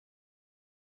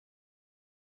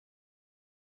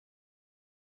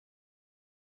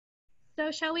So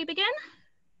shall we begin?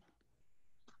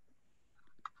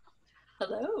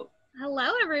 Hello.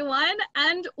 Hello, everyone,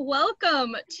 and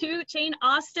welcome to Jane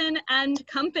Austen and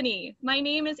Company. My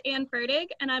name is Anne Ferdig,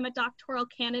 and I'm a doctoral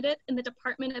candidate in the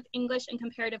Department of English and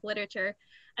Comparative Literature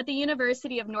at the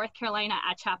University of North Carolina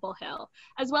at Chapel Hill,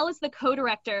 as well as the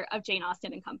co-director of Jane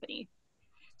Austen and Company.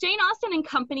 Jane Austen and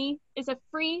Company is a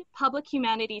free public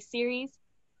humanities series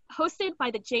hosted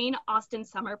by the Jane Austen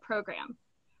Summer Program.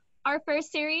 Our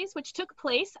first series, which took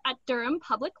place at Durham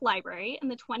Public Library in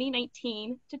the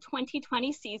 2019 to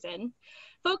 2020 season,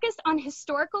 focused on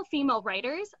historical female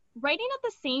writers writing at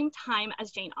the same time as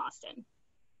Jane Austen.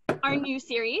 Our new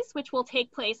series, which will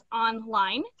take place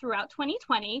online throughout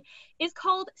 2020, is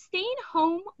called Staying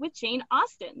Home with Jane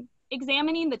Austen,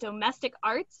 examining the domestic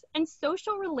arts and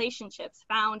social relationships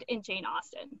found in Jane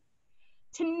Austen.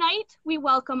 Tonight, we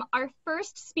welcome our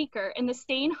first speaker in the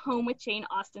Staying Home with Jane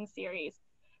Austen series.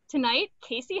 Tonight,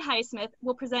 KC Hysmith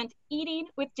will present Eating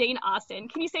with Jane Austen.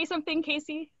 Can you say something,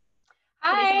 Casey?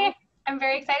 Hi, I'm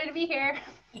very excited to be here.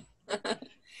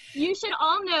 You should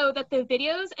all know that the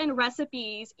videos and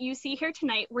recipes you see here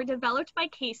tonight were developed by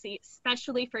Casey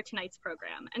specially for tonight's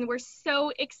program, and we're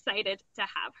so excited to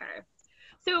have her.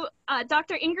 So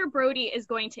Dr. Inger Brody is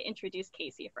going to introduce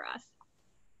Casey for us.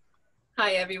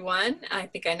 Hi, everyone. I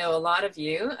think I know a lot of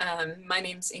you. My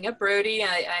name's Inga Brody.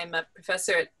 I'm a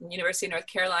professor at the University of North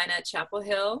Carolina at Chapel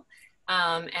Hill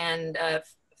and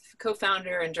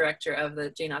co-founder and director of the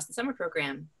Jane Austen Summer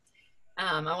Program.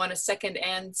 I want to second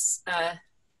Anne's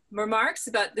remarks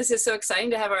about this is so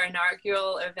exciting to have our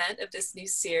inaugural event of this new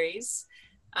series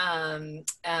that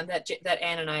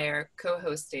Anne and I are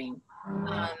co-hosting.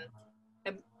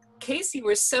 Casey,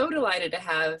 we're so delighted to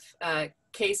have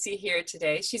Casey here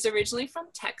today. She's originally from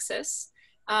Texas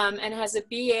and has a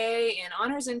BA in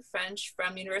Honors in French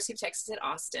from University of Texas at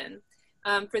Austin.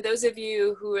 For those of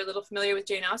you who are a little familiar with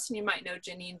Jane Austen, you might know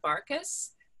Janine Barkas,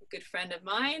 a good friend of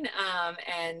mine,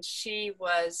 and she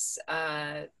was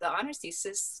the honors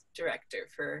thesis director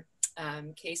for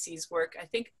Casey's work, I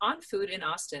think, on food in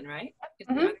Austin, right?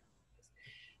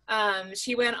 Mm-hmm.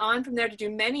 She went on from there to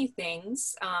do many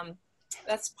things.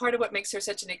 That's part of what makes her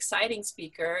such an exciting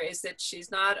speaker, is that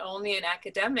she's not only an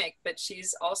academic, but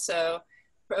she's also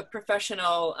a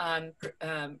professional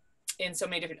in so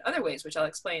many different other ways, which I'll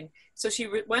explain. So she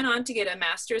went on to get a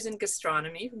master's in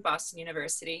gastronomy from Boston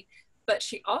University, but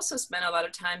she also spent a lot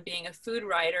of time being a food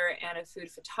writer and a food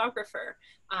photographer.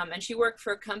 And she worked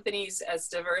for companies as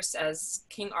diverse as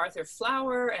King Arthur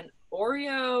Flour and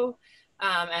Oreo,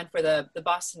 and for the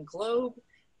Boston Globe.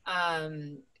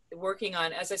 Working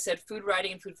on, as I said, food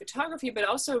writing and food photography, but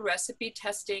also recipe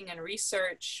testing and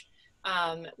research,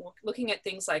 looking at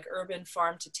things like urban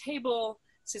farm to table,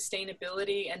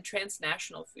 sustainability, and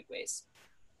transnational foodways.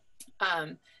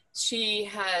 She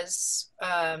has,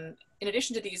 in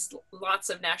addition to these lots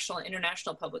of national and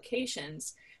international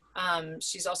publications,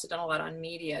 she's also done a lot on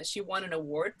media. She won an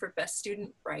award for Best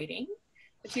Student Writing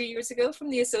a few years ago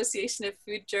from the Association of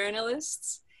Food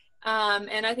Journalists.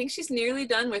 And I think she's nearly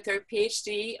done with her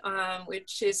PhD,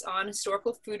 which is on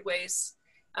historical foodways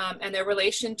and their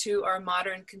relation to our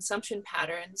modern consumption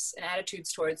patterns and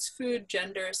attitudes towards food,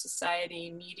 gender,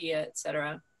 society, media,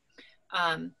 etc.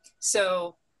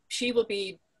 So she will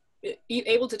be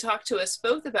able to talk to us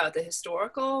both about the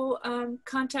historical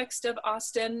context of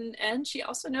Austen, and she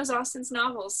also knows Austen's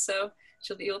novels, so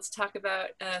she'll be able to talk about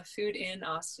food in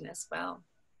Austen as well.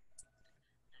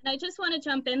 And I just want to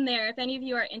jump in there. If any of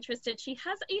you are interested, she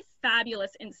has a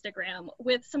fabulous Instagram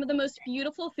with some of the most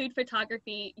beautiful food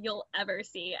photography you'll ever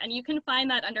see. And you can find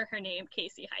that under her name,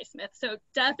 KC Hysmith. So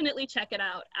definitely check it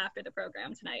out after the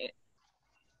program tonight.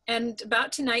 And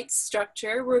about tonight's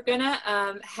structure, we're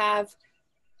gonna have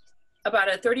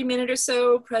about a 30-minute or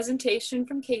so presentation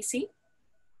from Casey.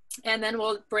 And then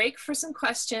we'll break for some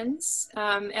questions.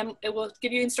 And it will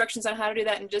give you instructions on how to do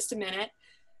that in just a minute.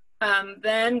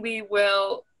 Then we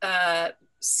will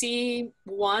see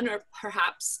one or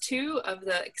perhaps two of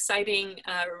the exciting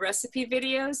recipe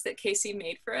videos that Casey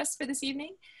made for us for this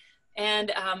evening.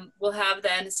 And we'll have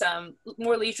then some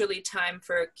more leisurely time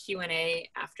for Q&A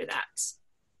after that.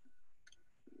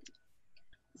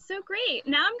 So great.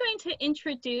 Now I'm going to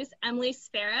introduce Emily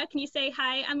Spera. Can you say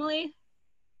hi, Emily?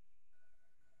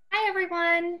 Hi,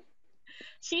 everyone.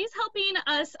 She's helping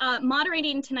us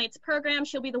moderating tonight's program.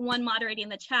 She'll be the one moderating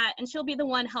the chat, and she'll be the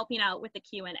one helping out with the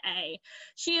Q&A.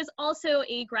 She is also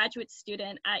a graduate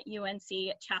student at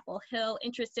UNC Chapel Hill,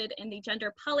 interested in the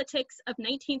gender politics of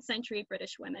 19th century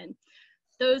British women.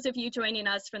 Those of you joining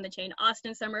us from the Jane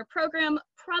Austen Summer Program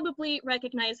probably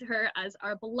recognize her as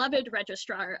our beloved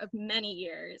registrar of many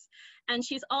years. And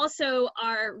she's also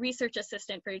our research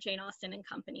assistant for Jane Austen and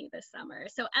Company this summer.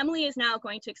 So Emily is now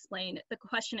going to explain the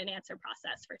question and answer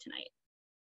process for tonight.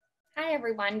 Hi,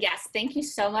 everyone. Yes, thank you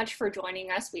so much for joining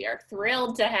us. We are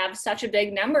thrilled to have such a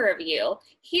big number of you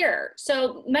here.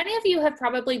 So many of you have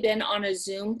probably been on a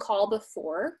Zoom call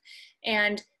before,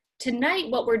 and tonight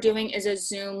what we're doing is a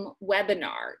Zoom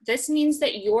webinar. This means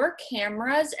that your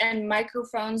cameras and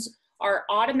microphones are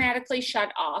automatically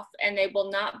shut off and they will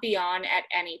not be on at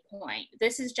any point.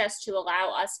 This is just to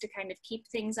allow us to kind of keep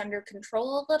things under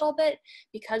control a little bit,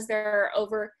 because there are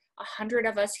over 100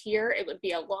 of us here. It would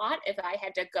be a lot if I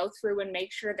had to go through and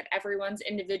make sure that everyone's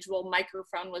individual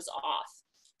microphone was off.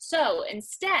 So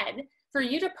instead, for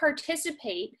you to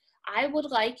participate, I would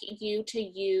like you to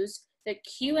use the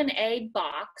Q&A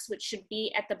box, which should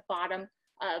be at the bottom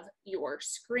of your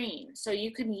screen. So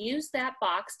you can use that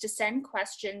box to send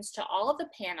questions to all of the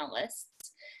panelists,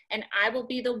 and I will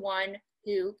be the one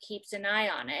who keeps an eye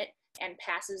on it and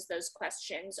passes those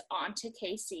questions on to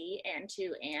KC and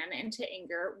to Anne and to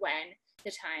Inger when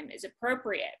the time is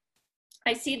appropriate.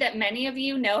 I see that many of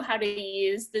you know how to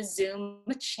use the Zoom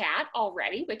chat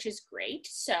already, which is great.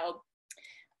 So,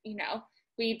 you know,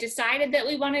 we decided that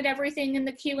we wanted everything in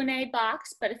the Q&A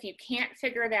box, but if you can't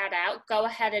figure that out, go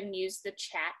ahead and use the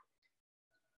chat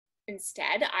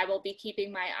instead. I will be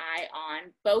keeping my eye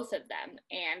on both of them,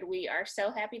 and we are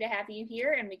so happy to have you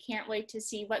here, and we can't wait to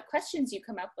see what questions you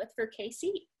come up with for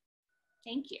KC.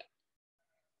 Thank you.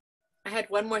 I had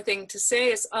one more thing to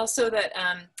say, is also that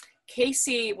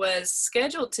KC was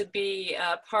scheduled to be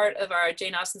part of our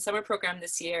Jane Austen Summer Program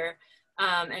this year,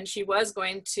 and she was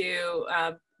going to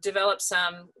develop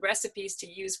some recipes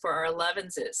to use for our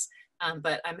 11s.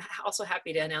 But I'm also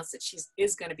happy to announce that she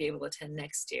is going to be able to attend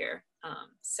next year.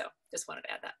 So just wanted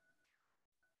to add that.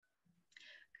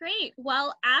 Great.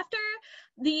 Well, after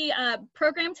the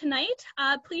program tonight,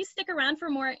 please stick around for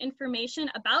more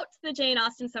information about the Jane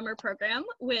Austen Summer Program,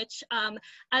 which,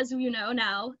 as you know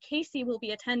now, KC will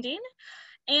be attending.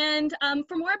 And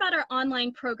for more about our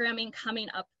online programming coming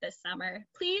up this summer,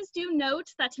 please do note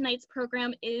that tonight's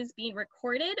program is being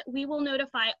recorded. We will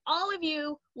notify all of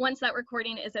you once that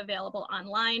recording is available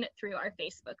online through our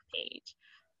Facebook page.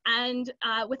 And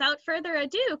without further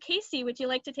ado, KC, would you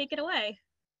like to take it away?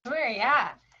 Sure,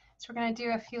 yeah. So we're going to do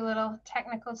a few little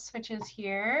technical switches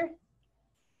here.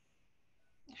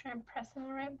 Make sure I'm pressing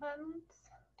the right buttons.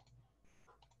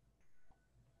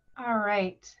 All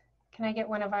right. Can I get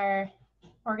one of our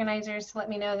organizers to let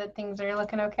me know that things are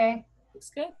looking okay? Looks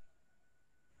good.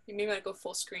 You may want to go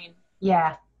full screen.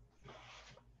 Yeah.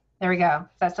 There we go.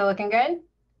 Is that still looking good?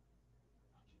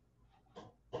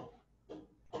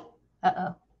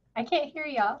 Uh-oh. I can't hear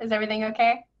y'all. Is everything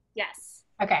okay? Yes.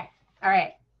 Okay. All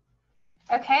right.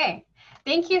 Okay.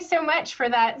 Thank you so much for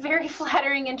that very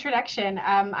flattering introduction.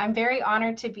 I'm very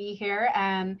honored to be here.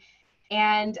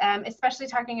 And especially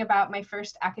talking about my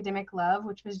first academic love,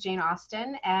 which was Jane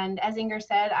Austen. And as Inger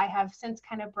said, I have since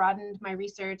kind of broadened my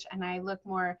research, and I look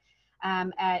more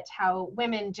at how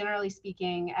women, generally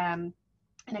speaking,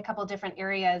 in a couple different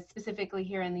areas, specifically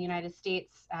here in the United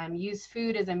States, use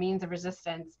food as a means of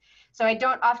resistance. So I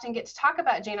don't often get to talk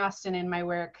about Jane Austen in my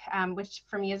work, which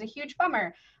for me is a huge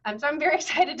bummer. So I'm very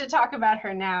excited to talk about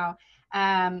her now.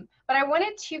 But I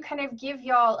wanted to kind of give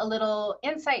y'all a little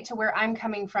insight to where I'm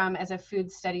coming from as a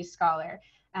food studies scholar,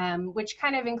 which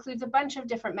kind of includes a bunch of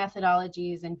different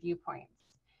methodologies and viewpoints.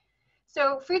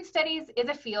 So food studies is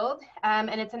a field, and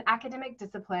it's an academic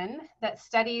discipline that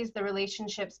studies the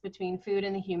relationships between food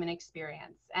and the human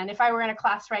experience. And if I were in a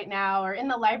class right now or in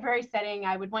the library setting,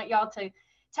 I would want y'all to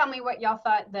tell me what y'all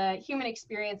thought the human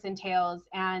experience entails.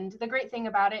 And the great thing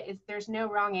about it is there's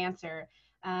no wrong answer.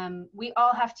 We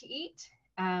all have to eat.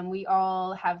 We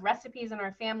all have recipes in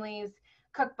our families,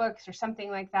 cookbooks or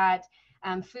something like that.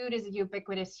 Food is a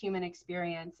ubiquitous human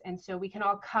experience. And so we can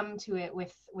all come to it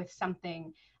with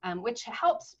something, which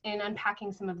helps in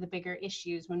unpacking some of the bigger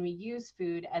issues when we use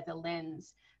food as a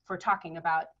lens for talking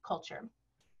about culture.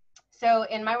 So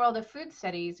in my world of food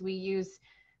studies, we use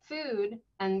food,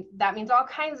 and that means all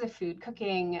kinds of food,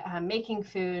 cooking, making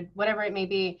food, whatever it may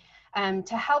be,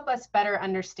 to help us better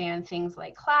understand things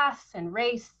like class and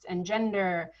race and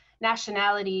gender,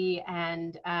 nationality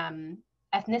and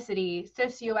ethnicity,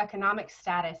 socioeconomic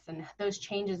status and those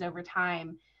changes over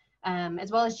time,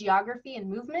 as well as geography and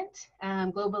movement,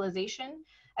 globalization,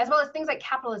 as well as things like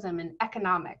capitalism and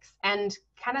economics. And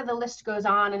kind of the list goes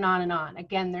on and on and on.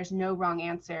 Again, there's no wrong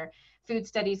answer. Food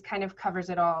studies kind of covers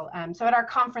it all. So at our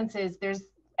conferences,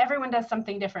 everyone does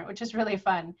something different, which is really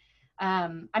fun.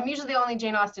 I'm usually the only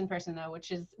Jane Austen person though,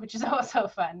 which is also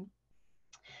fun.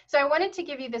 So I wanted to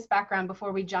give you this background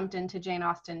before we jumped into Jane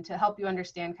Austen to help you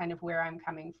understand kind of where I'm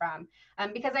coming from.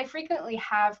 Because I frequently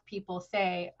have people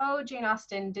say, oh, Jane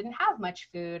Austen didn't have much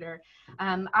food, or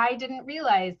I didn't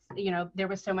realize, there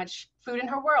was so much food in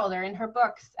her world or in her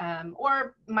books.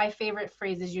 Or my favorite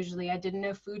phrase is usually, I didn't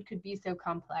know food could be so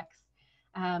complex.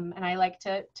 And I like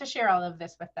to share all of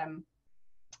this with them.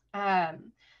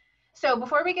 So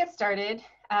before we get started,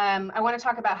 I want to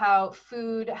talk about how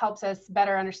food helps us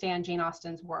better understand Jane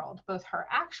Austen's world, both her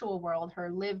actual world, her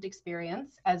lived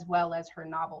experience, as well as her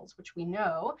novels, which we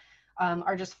know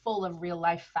are just full of real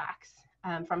life facts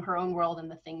from her own world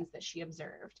and the things that she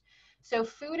observed. So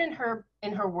food in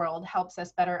her world helps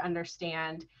us better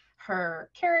understand her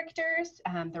characters,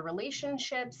 the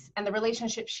relationships, and the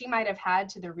relationships she might have had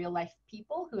to the real life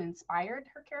people who inspired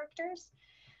her characters.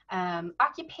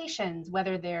 Occupations,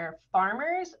 whether they're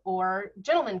farmers or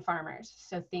gentleman farmers.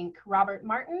 So think Robert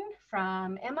Martin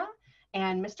from Emma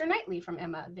and Mr. Knightley from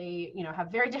Emma. They,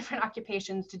 have very different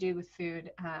occupations to do with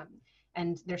food,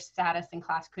 and their status and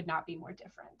class could not be more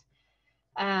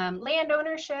different. Land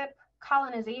ownership,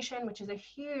 colonization, which is a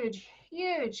huge,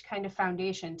 huge kind of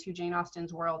foundation to Jane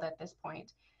Austen's world at this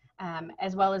point,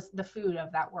 as well as the food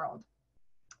of that world.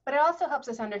 But it also helps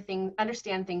us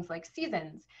understand things like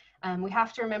seasons. We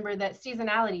have to remember that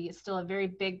seasonality is still a very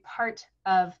big part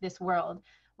of this world,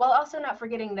 while also not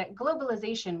forgetting that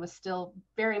globalization was still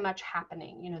very much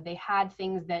happening. They had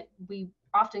things that we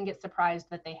often get surprised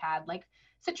that they had, like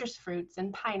citrus fruits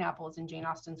and pineapples in Jane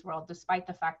Austen's world, despite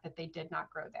the fact that they did not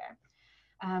grow there.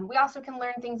 We also can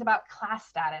learn things about class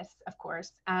status, of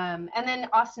course, and then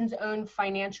Austen's own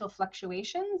financial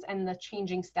fluctuations and the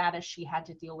changing status she had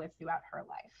to deal with throughout her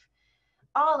life.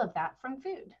 All of that from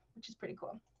food, which is pretty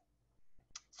cool.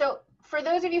 So for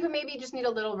those of you who maybe just need a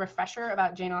little refresher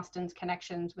about Jane Austen's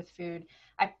connections with food,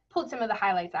 I pulled some of the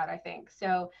highlights out, I think.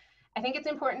 So I think it's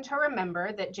important to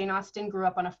remember that Jane Austen grew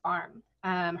up on a farm.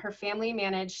 Her family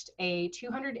managed a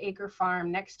 200-acre farm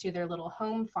next to their little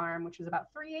home farm, which was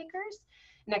about 3 acres,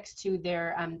 next to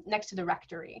the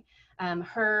rectory.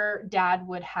 Her dad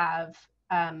would have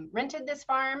rented this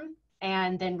farm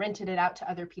and then rented it out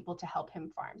to other people to help him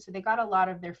farm. So they got a lot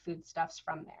of their foodstuffs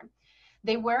from there.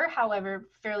 They were, however,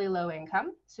 fairly low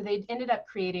income, so they ended up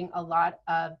creating a lot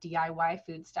of DIY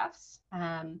foodstuffs.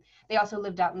 They also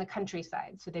lived out in the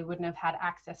countryside, so they wouldn't have had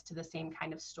access to the same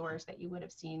kind of stores that you would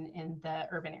have seen in the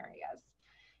urban areas.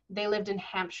 They lived in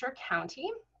Hampshire County,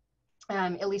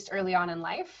 at least early on in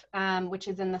life, which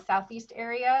is in the southeast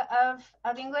area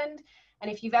of England.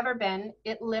 And if you've ever been,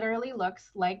 it literally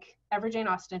looks like every Jane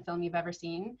Austen film you've ever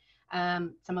seen.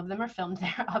 Some of them are filmed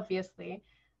there, obviously.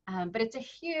 But it's a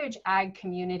huge ag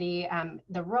community.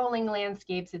 The rolling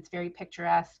landscapes, it's very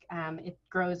picturesque. It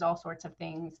grows all sorts of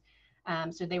things.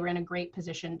 So they were in a great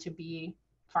position to be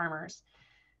farmers.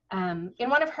 In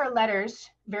one of her letters,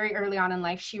 very early on in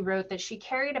life, she wrote that she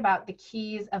carried about the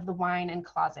keys of the wine and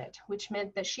closet, which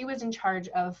meant that she was in charge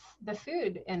of the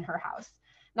food in her house.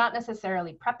 Not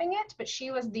necessarily prepping it, but she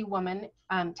was the woman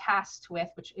tasked with,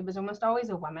 which it was almost always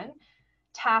a woman,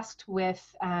 tasked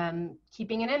with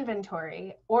keeping an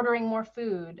inventory, ordering more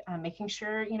food, making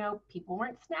sure, people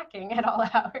weren't snacking at all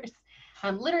hours,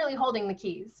 literally holding the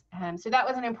keys. So that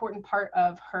was an important part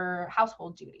of her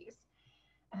household duties.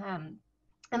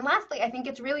 And lastly, I think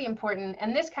it's really important,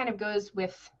 and this kind of goes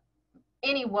with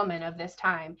any woman of this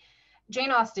time, Jane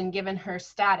Austen, given her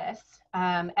status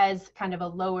as kind of a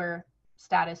lower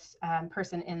status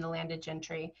person in the landed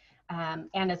gentry,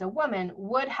 and as a woman,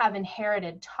 would have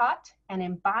inherited, taught, and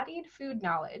embodied food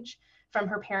knowledge from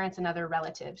her parents and other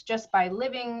relatives just by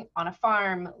living on a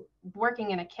farm,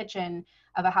 working in a kitchen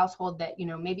of a household that,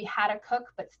 maybe had a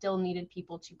cook, but still needed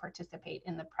people to participate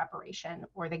in the preparation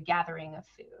or the gathering of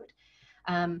food.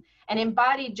 And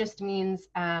embodied just means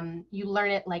you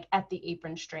learn it like at the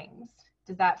apron strings.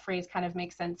 Does that phrase kind of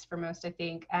make sense for most, I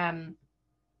think?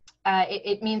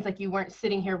 It means like you weren't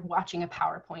sitting here watching a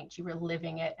PowerPoint, you were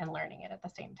living it and learning it at the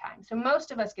same time. So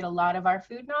most of us get a lot of our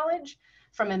food knowledge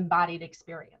from embodied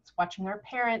experience, watching our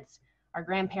parents, our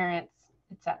grandparents,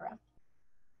 etc.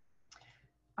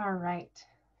 All right.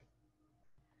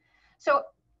 So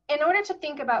in order to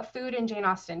think about food in Jane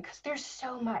Austen, because there's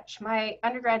so much, my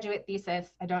undergraduate thesis,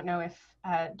 I don't know if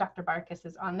Dr. Barkis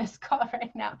is on this call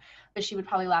right now, but she would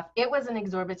probably laugh. It was an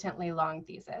exorbitantly long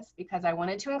thesis because I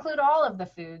wanted to include all of the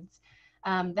foods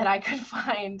that I could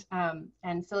find,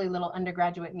 and silly little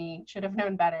undergraduate me should have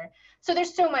known better. So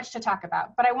there's so much to talk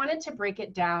about, but I wanted to break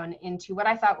it down into what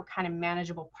I thought were kind of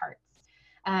manageable parts.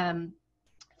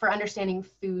 for understanding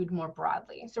food more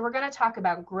broadly. So we're going to talk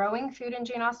about growing food in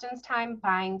Jane Austen's time,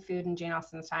 buying food in Jane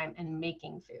Austen's time, and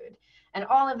making food, and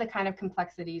all of the kind of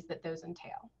complexities that those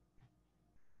entail.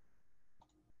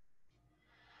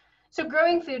 So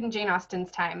growing food in Jane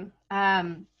Austen's time.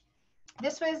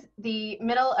 This was the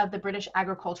middle of the British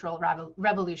agricultural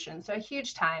revolution, so a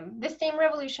huge time. This same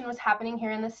revolution was happening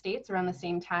here in the States around the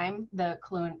same time, the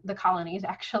colonies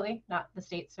actually, not the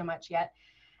States so much yet,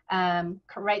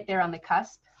 right there on the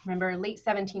cusp. Remember, late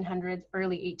 1700s,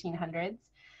 early 1800s.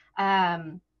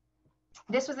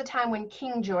 This was a time when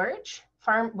King George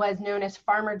was known as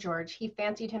Farmer George. He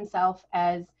fancied himself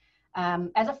as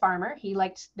a farmer. He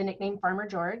liked the nickname Farmer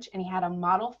George, and he had a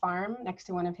model farm next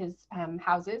to one of his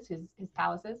houses, his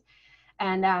palaces,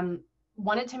 and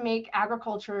wanted to make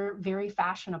agriculture very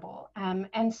fashionable.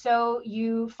 And so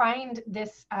you find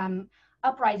this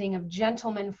uprising of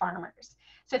gentleman farmers.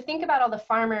 So think about all the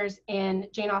farmers in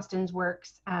Jane Austen's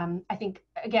works. I think,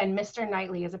 again, Mr.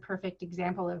 Knightley is a perfect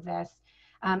example of this,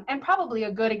 and probably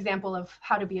a good example of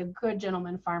how to be a good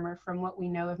gentleman farmer from what we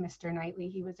know of Mr. Knightley.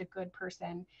 He was a good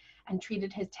person and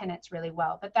treated his tenants really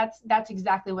well. But that's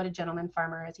exactly what a gentleman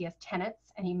farmer is. He has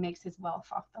tenants and he makes his wealth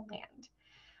off the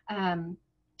land.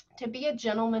 To be a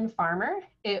gentleman farmer,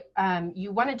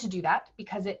 you wanted to do that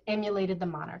because it emulated the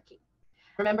monarchy.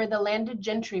 Remember, the landed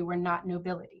gentry were not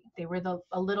nobility. They were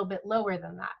a little bit lower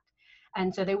than that.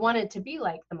 And so they wanted to be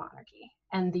like the monarchy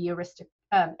and the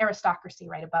aristocracy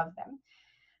right above them.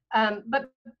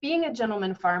 But being a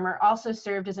gentleman farmer also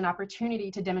served as an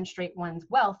opportunity to demonstrate one's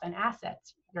wealth and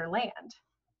assets, your land,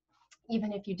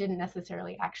 even if you didn't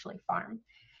necessarily actually farm.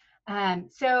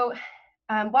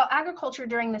 While agriculture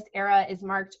during this era is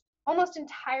marked almost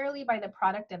entirely by the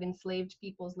product of enslaved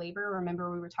people's labor,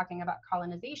 remember we were talking about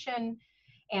colonization,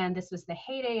 and this was the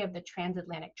heyday of the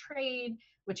transatlantic trade,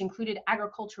 which included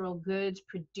agricultural goods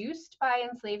produced by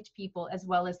enslaved people, as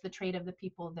well as the trade of the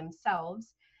people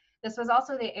themselves. This was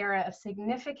also the era of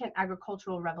significant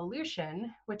agricultural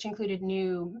revolution, which included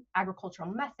new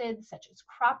agricultural methods such as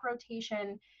crop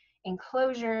rotation,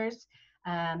 enclosures,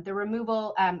 the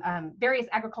removal, various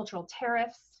agricultural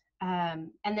tariffs,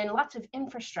 and then lots of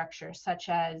infrastructure such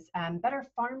as better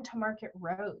farm-to-market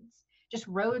roads. Just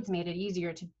roads made it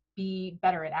easier to be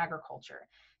better at agriculture.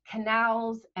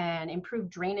 Canals and improved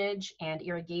drainage and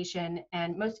irrigation,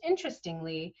 and most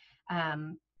interestingly,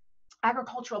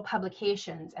 agricultural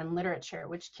publications and literature,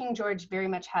 which King George very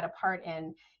much had a part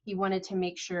in. He wanted to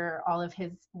make sure all of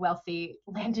his wealthy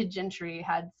landed gentry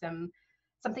had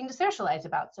something to socialize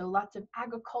about. So lots of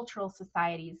agricultural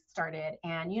societies started,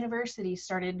 and universities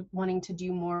started wanting to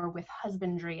do more with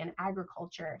husbandry and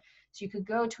agriculture. So you could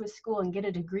go to a school and get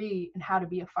a degree in how to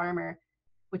be a farmer,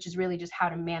 which is really just how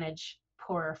to manage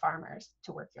poorer farmers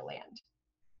to work your land.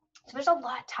 So there's a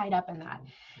lot tied up in that.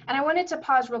 And I wanted to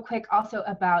pause real quick also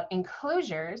about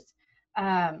enclosures.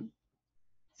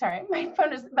 Sorry, my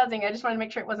phone is buzzing. I just wanted to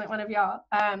make sure it wasn't one of y'all.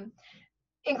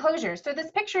 Enclosures. So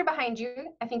this picture behind you,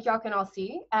 I think y'all can all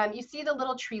see. You see the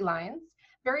little tree lines.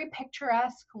 Very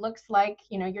picturesque, looks like,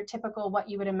 you know, your typical what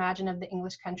you would imagine of the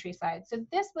English countryside. So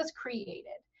this was created.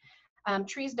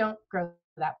 Trees don't grow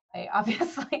that way,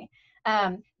 obviously.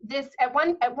 This at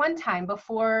one time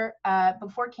before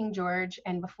King George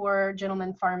and before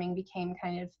gentleman farming became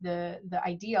kind of the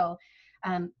ideal,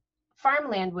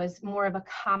 farmland was more of a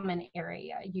common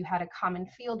area. You had a common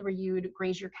field where you would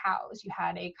graze your cows. You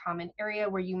had a common area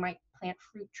where you might plant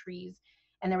fruit trees,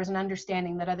 and there was an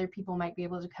understanding that other people might be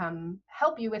able to come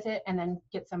help you with it and then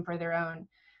get some for their own.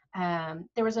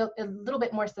 There was a little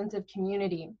bit more sense of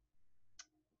community.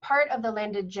 Part of the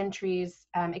landed gentry's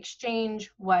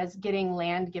exchange was getting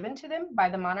land given to them by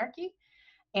the monarchy,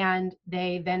 and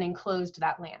they then enclosed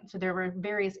that land. So there were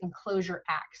various enclosure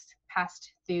acts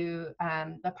passed through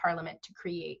the parliament to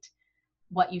create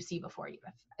what you see before you,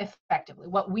 effectively,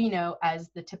 what we know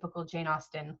as the typical Jane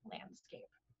Austen landscape.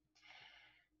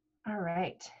 All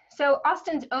right, so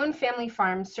Austen's own family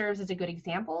farm serves as a good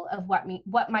example of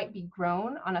what might be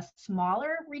grown on a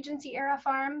smaller Regency era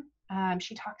farm.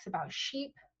 She talks about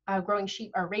sheep, growing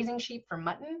sheep or raising sheep for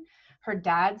mutton. Her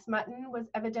dad's mutton was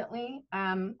evidently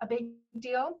a big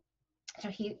deal, so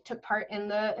he took part in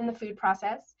the food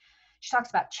process. She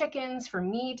talks about chickens for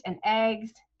meat and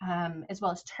eggs, as well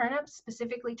as turnips,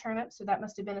 specifically turnips, so that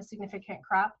must have been a significant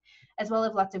crop, as well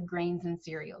as lots of grains and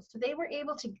cereals. So they were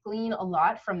able to glean a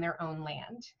lot from their own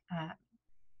land.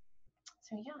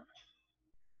 So yeah.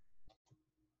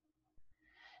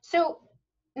 So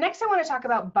next I want to talk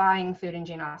about buying food in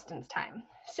Jane Austen's time.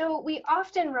 So we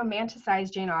often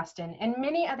romanticize Jane Austen and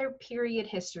many other period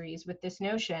histories with this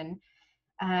notion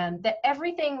that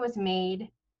everything was made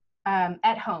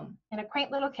at home in a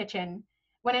quaint little kitchen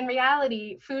when in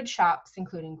reality, food shops,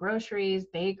 including groceries,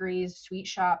 bakeries, sweet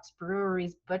shops,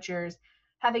 breweries, butchers,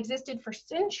 have existed for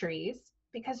centuries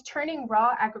because turning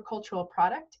raw agricultural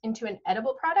product into an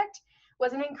edible product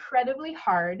was an incredibly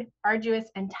hard, arduous,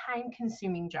 and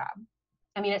time-consuming job.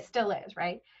 I mean, it still is,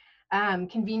 right?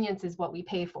 Convenience is what we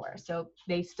pay for, so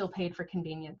they still paid for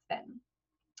convenience then.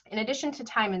 In addition to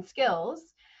time and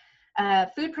skills,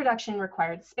 food production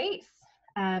required space.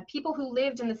 People who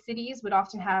lived in the cities would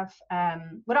often have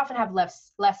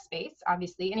less space.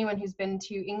 Obviously, anyone who's been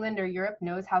to England or Europe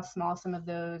knows how small some of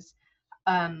those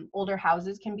older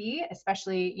houses can be,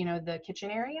 especially the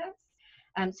kitchen areas.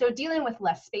 So dealing with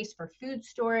less space for food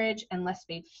storage and less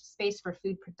space for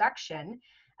food production,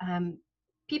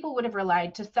 people would have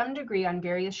relied to some degree on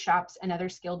various shops and other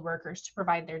skilled workers to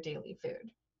provide their daily food.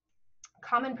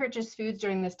 Common purchased foods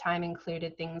during this time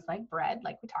included things like bread,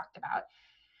 like we talked about,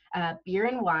 beer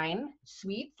and wine,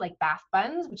 sweets like Bath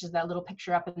buns, which is that little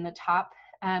picture up in the top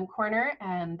corner.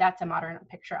 That's a modern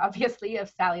picture, obviously,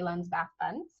 of Sally Lunn's Bath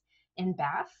buns in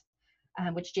Bath,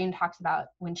 which Jane talks about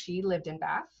when she lived in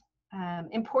Bath.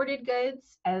 Imported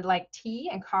goods like tea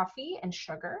and coffee and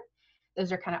sugar.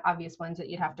 Those are kind of obvious ones that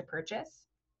you'd have to purchase.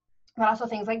 But also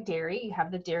things like dairy, you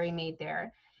have the dairy made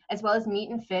there, as well as meat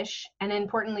and fish, and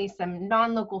importantly, some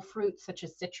non-local fruits such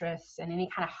as citrus and any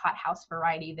kind of hothouse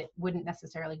variety that wouldn't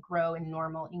necessarily grow in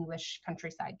normal English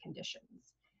countryside conditions.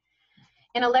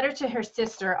 In a letter to her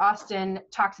sister, Austen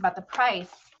talks about the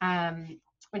price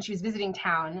when she was visiting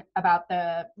town, about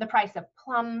the price of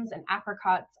plums and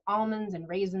apricots, almonds and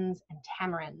raisins and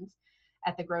tamarinds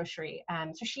at the grocery.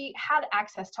 So she had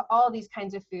access to all these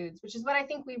kinds of foods, which is what I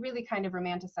think we really kind of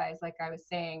romanticize, like I was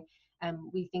saying.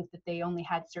 We think that they only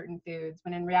had certain foods,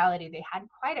 when in reality they had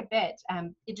quite a bit.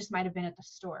 It just might have been at the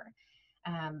store.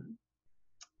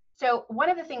 So one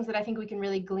of the things that I think we can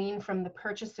really glean from the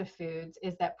purchase of foods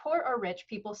is that poor or rich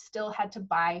people still had to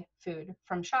buy food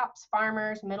from shops,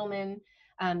 farmers, middlemen.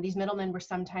 These middlemen were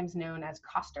sometimes known as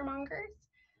costermongers,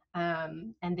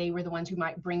 and they were the ones who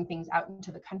might bring things out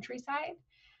into the countryside.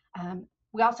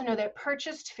 We also know that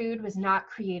purchased food was not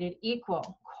created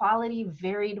equal. Quality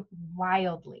varied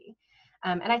wildly.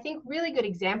 And I think really good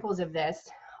examples of this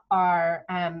are,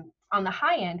 on the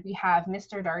high end, we have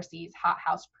Mr. Darcy's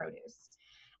hothouse produce.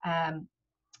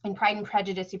 In Pride and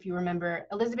Prejudice, if you remember,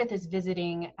 Elizabeth is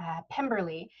visiting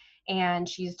Pemberley, and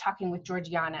she's talking with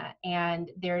Georgiana, and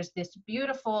there's this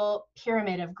beautiful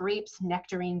pyramid of grapes,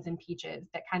 nectarines, and peaches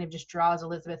that kind of just draws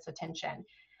Elizabeth's attention. And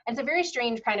it's a very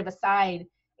strange kind of aside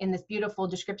in this beautiful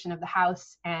description of the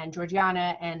house, and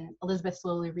Georgiana and Elizabeth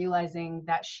slowly realizing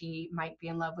that she might be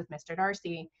in love with Mr.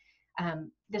 Darcy.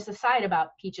 This aside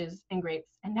about peaches and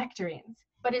grapes and nectarines,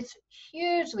 but it's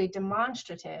hugely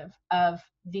demonstrative of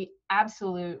the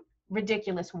absolute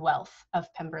ridiculous wealth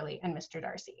of Pemberley and Mr.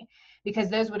 Darcy, because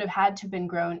those would have had to have been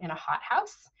grown in a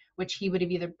hothouse, which he would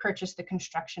have either purchased the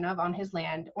construction of on his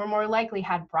land, or more likely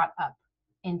had brought up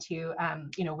into,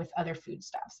 with other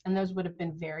foodstuffs, and those would have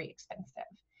been very expensive.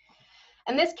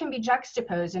 And this can be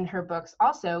juxtaposed in her books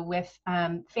also with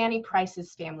Fanny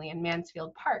Price's family in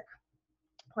Mansfield Park.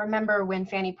 Remember when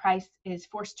Fanny Price is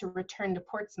forced to return to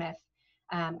Portsmouth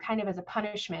kind of as a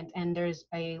punishment, and there's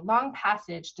a long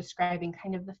passage describing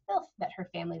kind of the filth that her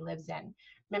family lives in.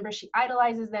 Remember, she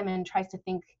idolizes them and tries to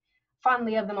think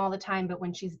fondly of them all the time, but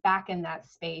when she's back in that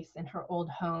space in her old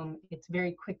home, it's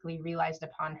very quickly realized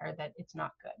upon her that it's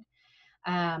not good.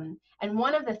 And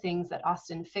one of the things that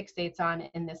Austen fixates on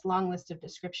in this long list of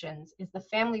descriptions is the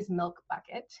family's milk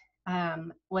bucket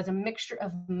was a mixture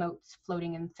of motes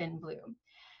floating in thin blue.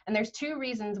 And there's two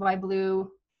reasons why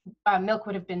milk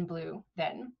would have been blue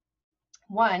then.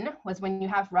 One was when you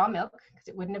have raw milk, because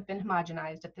it wouldn't have been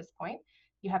homogenized at this point,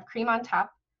 you have cream on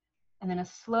top, and then a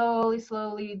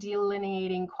slowly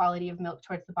delineating quality of milk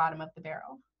towards the bottom of the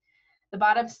barrel.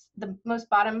 The most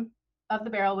bottom of the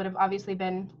barrel would have obviously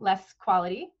been less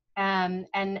quality, and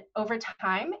over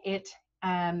time,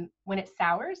 when it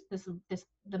sours,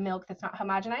 the milk that's not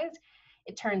homogenized,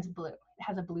 it turns blue. It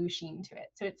has a blue sheen to it.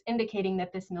 So it's indicating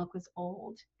that this milk was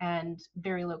old and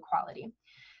very low quality.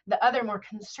 The other more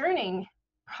concerning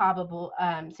probable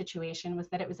situation was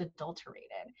that it was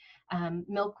adulterated.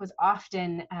 Milk was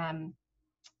often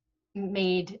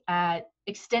made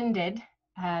extended.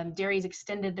 Dairies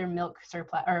extended their milk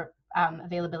surplus or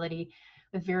availability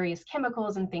with various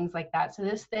chemicals and things like that. So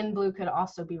this thin blue could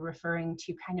also be referring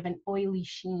to kind of an oily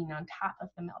sheen on top of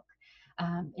the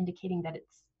milk, indicating that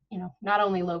it's not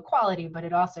only low quality, but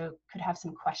it also could have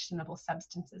some questionable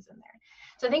substances in there.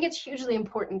 So I think it's hugely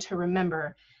important to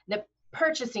remember that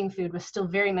purchasing food was still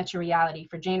very much a reality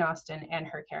for Jane Austen and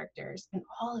her characters, and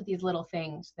all of these little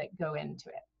things that go into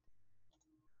it.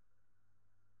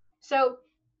 So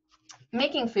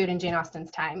making food in Jane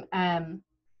Austen's time,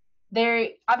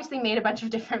 they obviously made a bunch of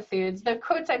different foods. The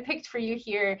quotes I picked for you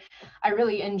here, I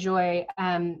really enjoy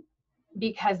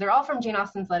because they're all from Jane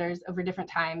Austen's letters over different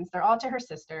times. They're all to her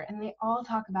sister, and they all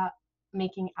talk about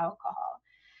making alcohol.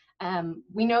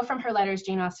 We know from her letters,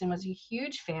 Jane Austen was a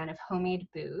huge fan of homemade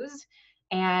booze,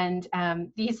 and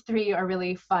these three are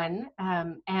really fun.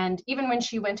 And even when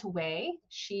she went away,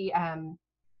 she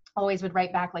always would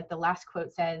write back, like the last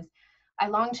quote says, "I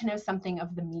long to know something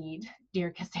of the mead,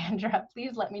 dear Cassandra.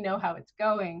 Please let me know how it's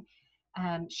going."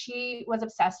 She was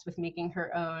obsessed with making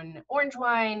her own orange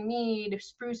wine, mead,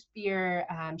 spruce beer.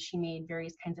 She made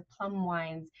various kinds of plum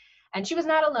wines. And she was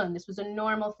not alone. This was a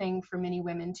normal thing for many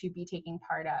women to be taking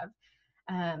part of.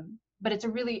 But it's a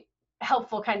really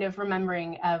helpful kind of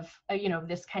remembering of,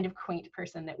 this kind of quaint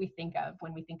person that we think of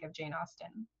when we think of Jane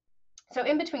Austen. So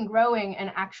in between growing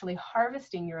and actually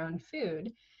harvesting your own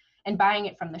food and buying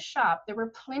it from the shop, there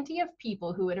were plenty of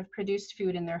people who would have produced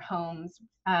food in their homes,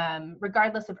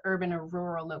 regardless of urban or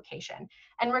rural location,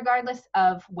 and regardless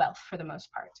of wealth for the most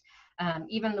part.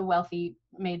 Even the wealthy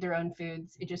made their own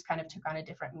foods. It just kind of took on a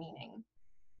different meaning.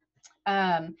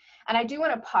 And I do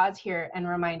want to pause here and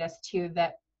remind us too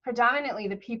that predominantly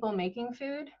the people making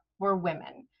food were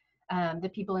women.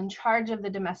 The people in charge of the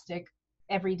domestic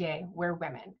every day were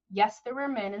women. Yes, there were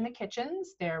men in the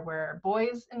kitchens. There were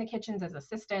boys in the kitchens as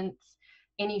assistants.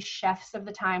 Any chefs of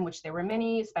the time, which there were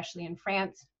many, especially in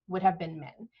France, would have been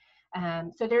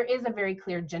men. So there is a very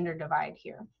clear gender divide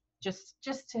here.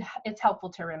 It's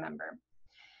helpful to remember.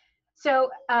 So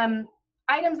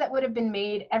items that would have been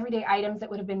made, everyday items that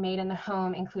would have been made in the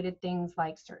home included things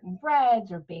like certain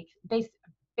breads or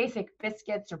basic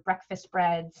biscuits or breakfast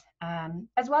breads,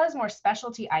 as well as more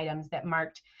specialty items that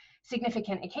marked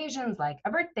significant occasions like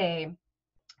a birthday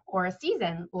or a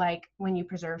season, like when you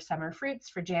preserve summer fruits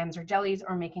for jams or jellies,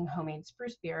 or making homemade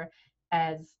spruce beer,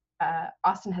 as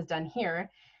Austen has done here,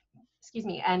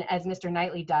 and as Mr.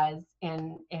 Knightley does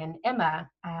in Emma,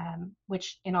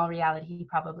 which in all reality, he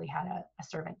probably had a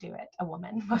servant do it, a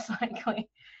woman most likely,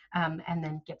 and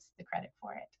then gets the credit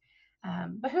for it.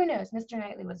 But who knows, Mr.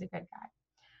 Knightley was a good guy.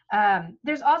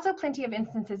 There's also plenty of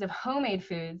instances of homemade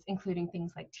foods, including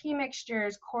things like tea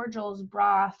mixtures, cordials,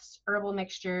 broths, herbal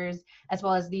mixtures, as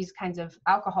well as these kinds of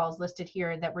alcohols listed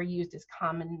here that were used as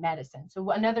common medicine. So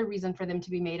another reason for them to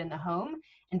be made in the home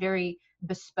and very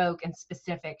bespoke and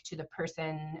specific to the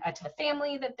person, to the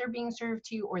family that they're being served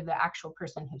to, or the actual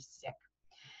person who's sick.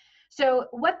 So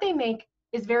what they make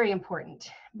is very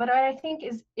important, but what I think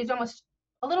is almost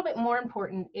a little bit more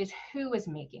important is who is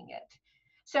making it.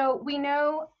 So we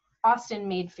know Austen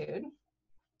made food,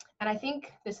 and I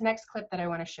think this next clip that I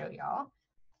want to show y'all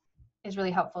is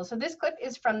really helpful. So this clip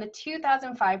is from the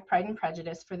 2005 Pride and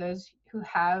Prejudice, for those who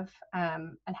have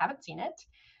and haven't seen it.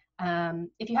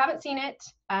 If you haven't seen it,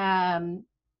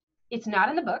 it's not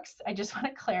in the books. I just want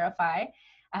to clarify.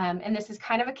 And this is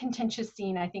kind of a contentious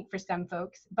scene, I think, for some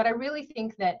folks, but I really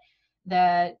think that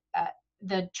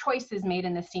the choices made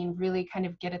in the scene really kind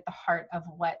of get at the heart of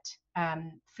what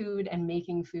food and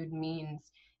making food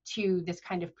means to this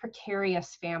kind of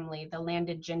precarious family, the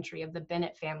landed gentry of the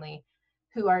Bennet family,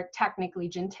 who are technically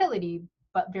gentility,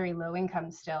 but very low income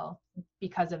still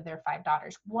because of their 5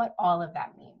 daughters, what all of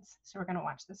that means. So we're going to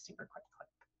watch this super quick clip.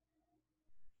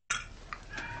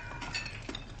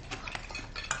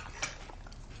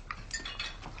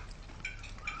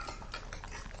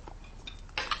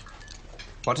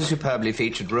 What a superbly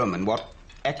featured room, and what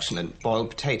excellent boiled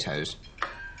potatoes.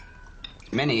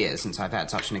 Many years since I've had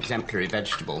such an exemplary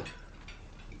vegetable.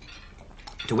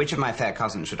 To which of my fair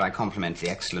cousins should I compliment the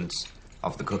excellence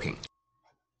of the cooking?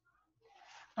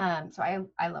 So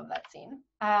I love that scene.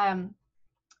 And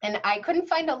I couldn't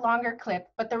find a longer clip,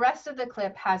 but the rest of the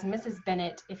clip has Mrs.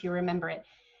 Bennet, if you remember it,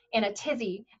 in a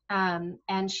tizzy,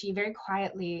 and she very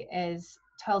quietly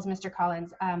tells Mr.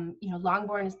 Collins,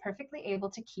 Longbourn is perfectly able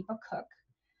to keep a cook,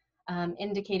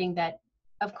 indicating that,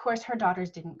 of course, her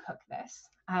daughters didn't cook this,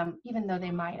 even though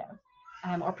they might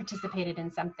have, or participated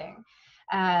in something.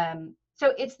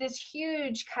 So it's this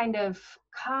huge kind of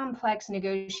complex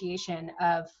negotiation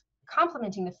of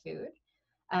complimenting the food,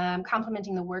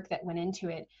 complimenting the work that went into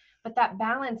it, but that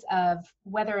balance of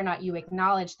whether or not you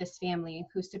acknowledge this family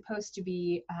who's supposed to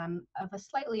be of a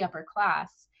slightly upper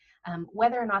class,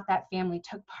 whether or not that family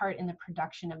took part in the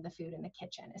production of the food in the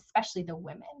kitchen, especially the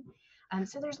women.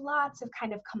 So there's lots of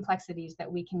kind of complexities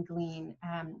that we can glean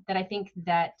that I think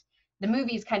that the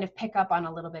movies kind of pick up on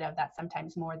a little bit of that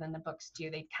sometimes more than the books do.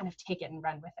 They kind of take it and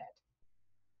run with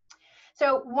it.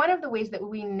 So one of the ways that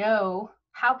we know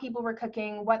how people were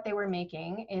cooking, what they were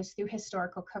making, is through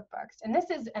historical cookbooks. And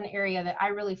this is an area that I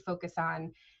really focus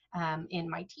on in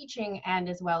my teaching and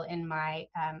as well in my,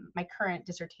 my current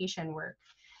dissertation work.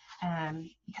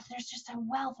 Because there's just a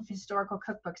wealth of historical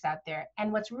cookbooks out there.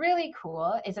 And what's really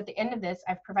cool is at the end of this,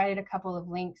 I've provided a couple of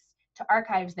links to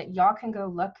archives that y'all can go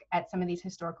look at some of these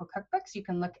historical cookbooks. You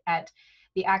can look at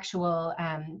the actual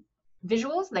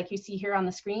visuals like you see here on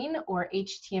the screen, or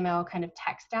HTML kind of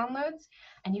text downloads,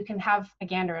 and you can have a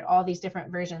gander at all these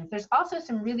different versions. There's also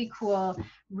some really cool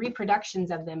reproductions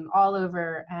of them all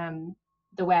over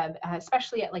the web,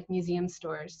 especially at like museum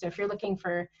stores. So if you're looking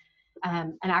for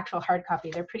an actual hard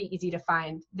copy, they're pretty easy to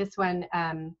find. This one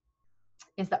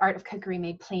is The Art of Cookery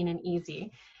Made Plain and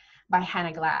Easy by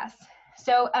Hannah Glass.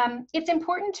 So it's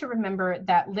important to remember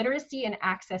that literacy and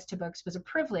access to books was a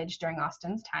privilege during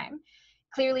Austen's time.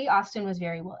 Clearly, Austen was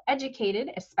very well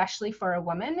educated, especially for a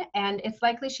woman, and it's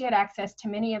likely she had access to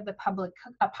many of the popular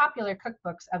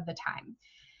cookbooks of the time.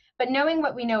 But knowing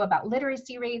what we know about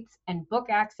literacy rates and book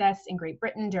access in Great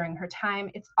Britain during her time,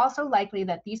 it's also likely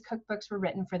that these cookbooks were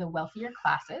written for the wealthier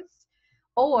classes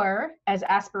or as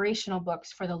aspirational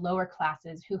books for the lower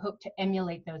classes who hoped to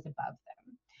emulate those above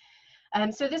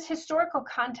them. So this historical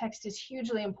context is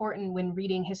hugely important when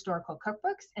reading historical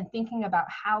cookbooks and thinking about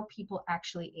how people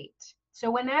actually ate. So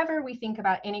whenever we think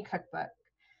about any cookbook,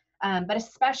 but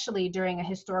especially during a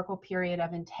historical period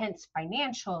of intense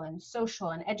financial and social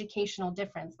and educational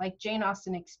difference, like Jane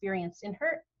Austen experienced in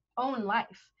her own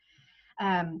life,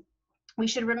 we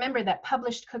should remember that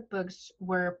published cookbooks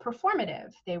were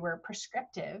performative, they were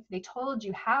prescriptive, they told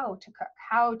you how to cook,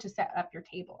 how to set up your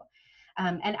table,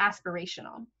 and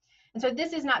aspirational. And so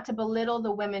this is not to belittle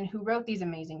the women who wrote these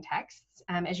amazing texts.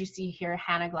 As you see here,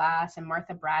 Hannah Glass and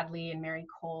Martha Bradley and Mary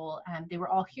Cole, they were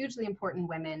all hugely important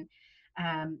women.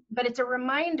 But it's a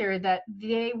reminder that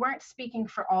they weren't speaking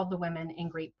for all the women in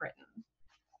Great Britain.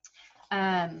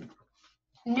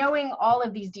 Knowing all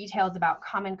of these details about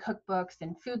common cookbooks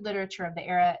and food literature of the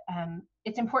era,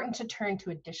 it's important to turn to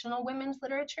additional women's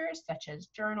literature, such as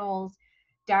journals,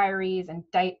 diaries,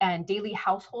 and daily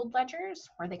household ledgers,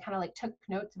 where they kind of like took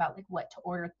notes about like what to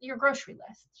order, your grocery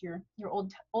lists, your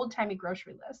old-timey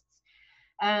grocery lists.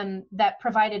 That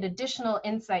provided additional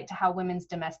insight to how women's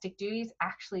domestic duties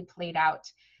actually played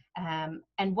out,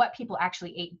 and what people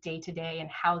actually ate day to day and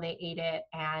how they ate it,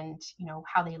 and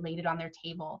how they laid it on their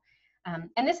table.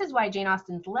 And this is why Jane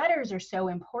Austen's letters are so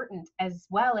important, as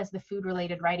well as the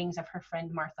food-related writings of her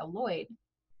friend Martha Lloyd,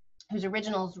 whose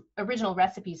original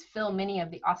recipes fill many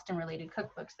of the Austen-related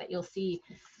cookbooks that you'll see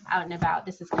out and about.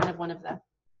 This is kind of one of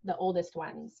the oldest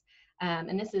ones.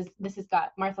 And this has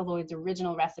got Martha Lloyd's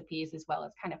original recipes as well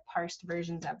as kind of parsed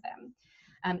versions of them.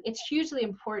 It's hugely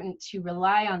important to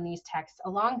rely on these texts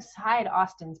alongside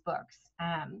Austen's books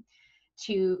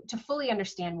to fully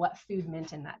understand what food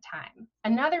meant in that time.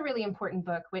 Another really important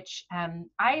book, which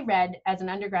I read as an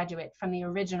undergraduate from the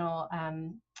original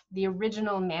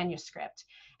manuscript,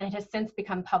 and it has since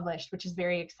become published, which is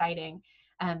very exciting.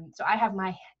 So I have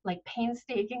my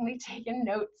painstakingly taken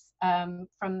notes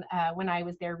from when I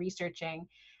was there researching.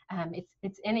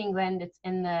 It's in England. It's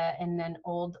in an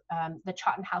old the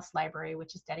Chawton House Library,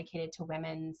 which is dedicated to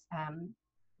women's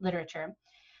literature.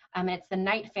 It's the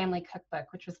Knight Family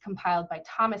Cookbook, which was compiled by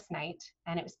Thomas Knight,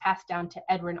 and it was passed down to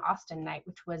Edwin Austen Knight,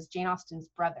 which was Jane Austen's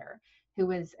brother, who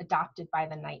was adopted by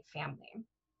the Knight family.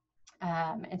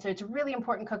 And so it's a really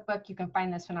important cookbook. You can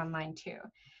find this one online too.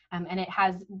 And it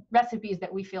has recipes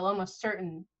that we feel almost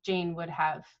certain Jane would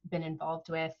have been involved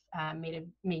with, made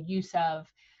use of,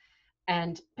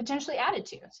 and potentially added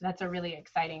to. So that's a really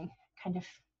exciting kind of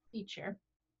feature.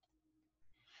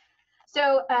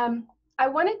 So I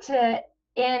wanted to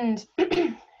end,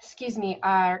 excuse me,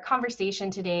 our conversation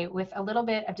today with a little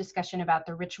bit of discussion about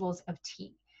the rituals of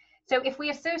tea. So if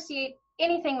we associate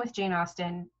anything with Jane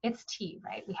Austen, it's tea,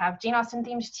 right? We have Jane Austen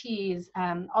themed teas.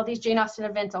 All these Jane Austen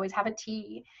events always have a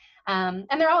tea, and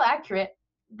they're all accurate.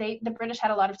 The British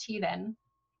had a lot of tea then,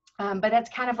 but that's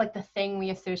kind of like the thing we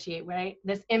associate, right?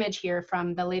 This image here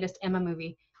from the latest Emma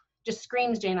movie just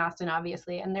screams Jane Austen,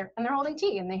 obviously, and they're holding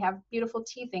tea, and they have beautiful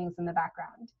tea things in the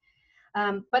background.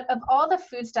 But of all the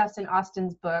foodstuffs in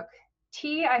Austen's book,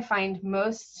 tea I find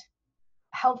most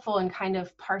helpful in kind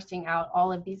of parsing out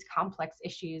all of these complex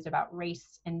issues about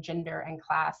race and gender and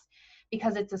class,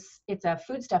 because it's a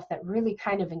foodstuff that really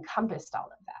kind of encompassed all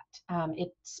of that. It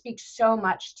speaks so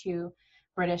much to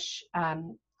British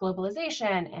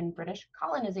globalization and British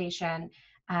colonization,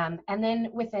 and then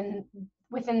within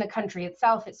the country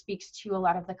itself, it speaks to a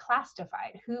lot of the class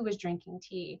divide, who was drinking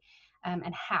tea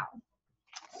and how.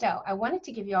 So I wanted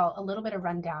to give you all a little bit of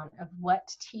rundown of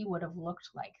what tea would have looked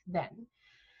like then.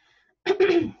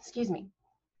 Excuse me.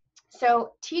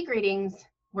 So tea greetings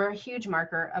were a huge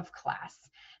marker of class.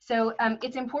 So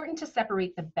it's important to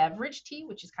separate the beverage tea,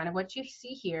 which is kind of what you see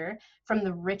here, from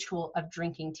the ritual of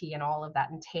drinking tea and all of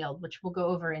that entailed, which we'll go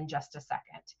over in just a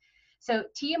second. So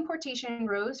tea importation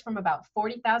rose from about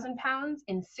 40,000 pounds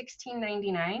in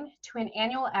 1699 to an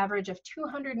annual average of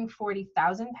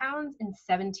 240,000 pounds in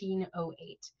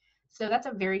 1708. So that's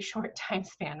a very short time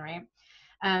span,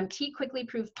 right? Tea quickly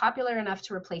proved popular enough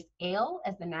to replace ale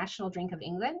as the national drink of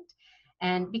England.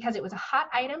 And because it was a hot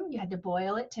item, you had to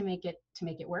boil it to make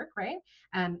it work, right?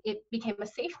 It became a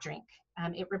safe drink.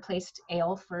 It replaced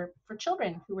ale for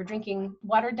children who were drinking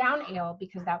watered down ale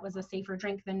because that was a safer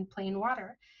drink than plain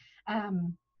water.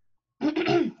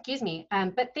 Excuse me.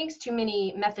 But thanks to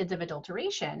many methods of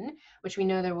adulteration, which we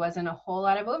know there wasn't a whole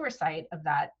lot of oversight of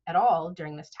that at all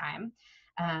during this time,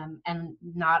 and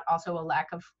not also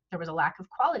there was a lack of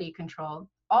quality control.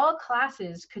 All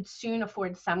classes could soon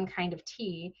afford some kind of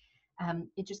tea.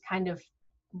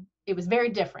 It was very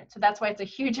different. So that's why it's a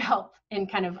huge help in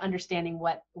kind of understanding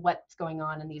what's going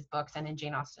on in these books and in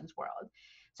Jane Austen's world.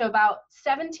 So about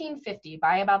 1750,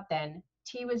 by about then,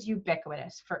 tea was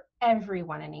ubiquitous for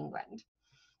everyone in England.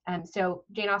 So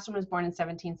Jane Austen was born in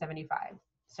 1775.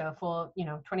 So a full,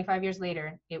 25 years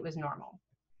later, it was normal.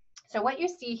 So what you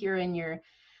see here in your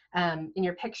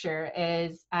picture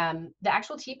is the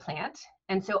actual tea plant.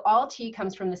 And so all tea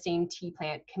comes from the same tea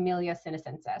plant, Camellia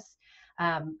sinensis.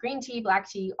 Green tea, black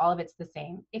tea, all of it's the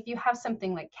same. If you have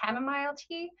something like chamomile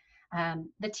tea,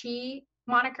 the tea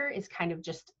moniker is kind of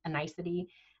just a nicety.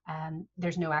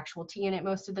 There's no actual tea in it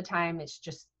most of the time. It's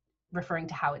just referring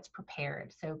to how it's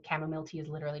prepared. So chamomile tea is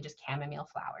literally just chamomile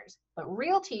flowers. But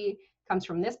real tea comes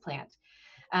from this plant.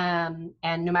 And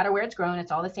no matter where it's grown,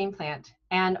 it's all the same plant.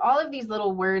 And all of these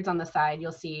little words on the side,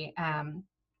 you'll see,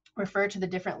 refer to the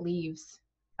different leaves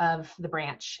of the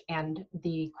branch and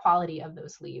the quality of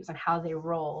those leaves and how they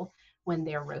roll when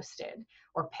they're roasted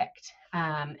or picked.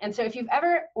 And so if you've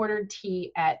ever ordered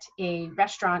tea at a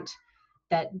restaurant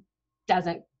that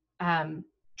doesn't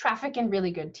traffic in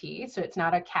really good tea, so it's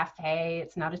not a cafe,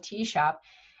 it's not a tea shop,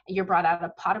 you're brought out a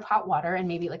pot of hot water and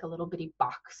maybe like a little bitty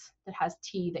box that has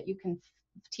tea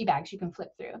bags you can flip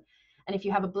through. And if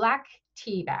you have a black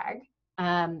tea bag,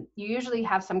 you usually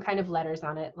have some kind of letters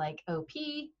on it like OP,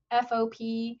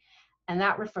 FOP, and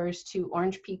that refers to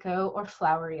orange pekoe or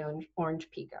flowery orange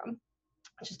pekoe,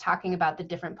 which is talking about the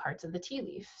different parts of the tea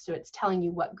leaf. So it's telling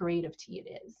you what grade of tea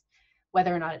it is.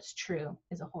 Whether or not it's true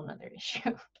is a whole nother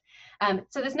issue.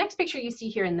 So this next picture you see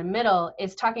here in the middle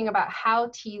is talking about how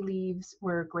tea leaves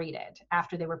were graded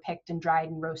after they were picked and dried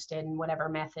and roasted and whatever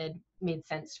method made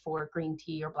sense for green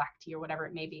tea or black tea or whatever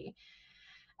it may be.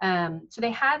 So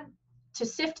they had to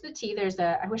sift the tea.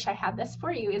 I wish I had this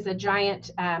for you, is a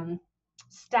giant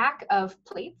stack of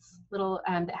plates, little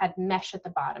that had mesh at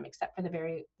the bottom except for the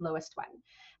very lowest one.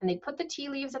 And they'd put the tea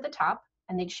leaves at the top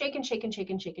and they'd shake and shake and shake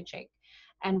and shake and shake.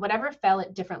 And whatever fell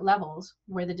at different levels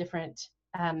were the different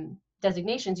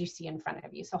designations you see in front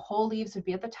of you. So whole leaves would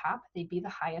be at the top. They'd be the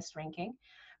highest ranking.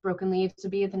 Broken leaves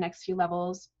would be at the next few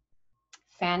levels.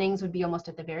 Fannings would be almost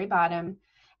at the very bottom.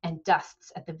 And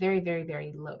dusts at the very, very,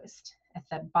 very lowest, at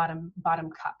the bottom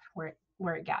cup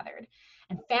where it gathered.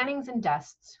 And fannings and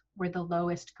dusts were the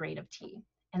lowest grade of tea.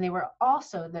 And they were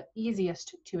also the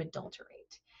easiest to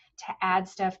adulterate, to add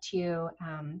stuff to,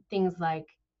 things like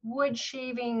wood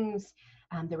shavings.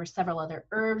 There were several other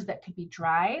herbs that could be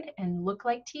dried and look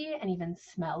like tea and even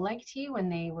smell like tea when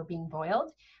they were being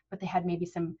boiled, but they had maybe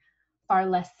some far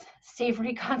less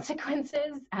savory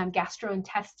consequences,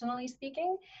 gastrointestinally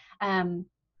speaking.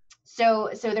 So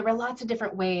there were lots of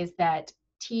different ways that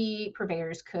tea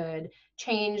purveyors could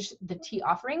change the tea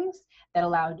offerings that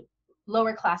allowed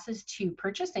lower classes to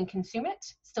purchase and consume it,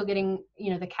 still getting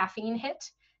the caffeine hit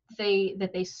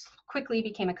that they quickly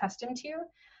became accustomed to,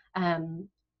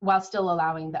 while still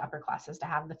allowing the upper classes to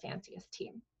have the fanciest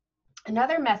tea.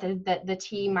 Another method that the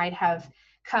tea might have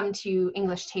come to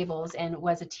English tables in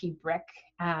was a tea brick.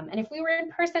 And if we were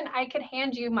in person, I could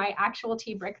hand you my actual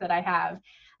tea brick that I have.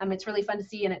 It's really fun to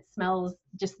see and it smells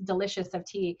just delicious of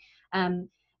tea.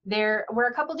 There were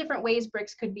a couple different ways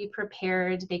bricks could be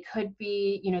prepared. They could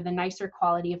be, the nicer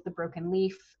quality of the broken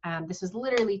leaf. This is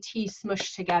literally tea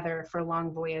smushed together for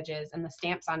long voyages, and the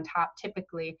stamps on top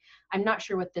typically, I'm not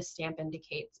sure what this stamp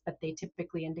indicates, but they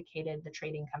typically indicated the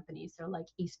trading companies. So like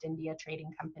East India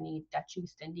Trading Company, Dutch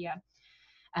East India.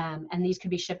 And these could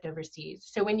be shipped overseas.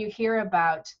 So when you hear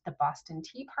about the Boston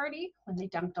Tea Party, when they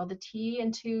dumped all the tea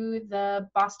into the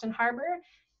Boston Harbor,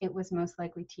 it was most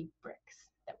likely tea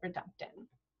bricks that were dumped in.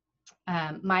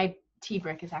 My tea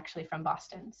brick is actually from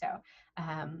Boston, so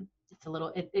it's a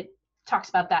little, it talks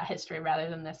about that history rather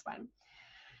than this one.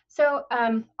 So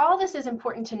all this is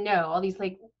important to know. All these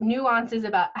like nuances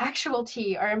about actual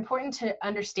tea are important to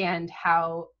understand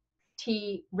how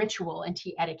tea ritual and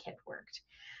tea etiquette worked.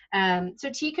 So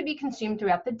tea could be consumed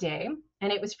throughout the day,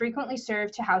 and it was frequently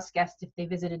served to house guests if they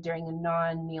visited during a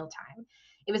non-meal time.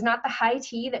 It was not the high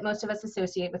tea that most of us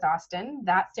associate with Austen.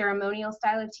 That ceremonial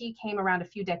style of tea came around a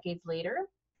few decades later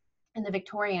in the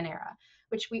Victorian era,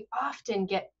 which we often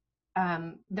get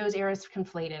those eras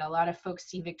conflated. A lot of folks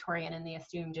see Victorian and they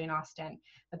assume Jane Austen,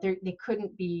 but they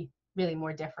couldn't be really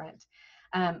more different.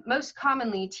 Most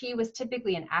commonly, tea was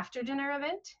typically an after-dinner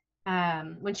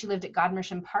event. When she lived at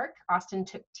Godmersham Park, Austen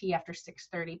took tea after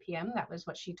 6:30 p.m. That was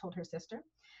what she told her sister.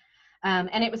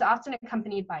 And it was often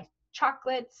accompanied by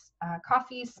chocolates,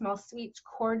 coffees, small sweets,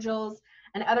 cordials,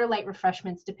 and other light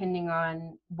refreshments depending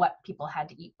on what people had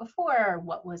to eat before,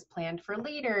 what was planned for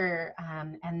later,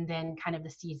 and then kind of the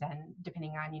season,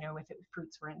 depending on, if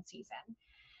fruits were in season.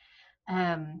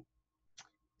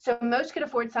 So most could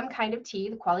afford some kind of tea.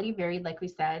 The quality varied, like we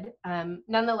said.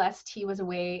 Nonetheless, tea was the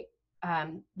way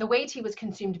tea was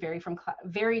consumed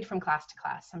varied from class to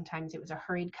class. Sometimes it was a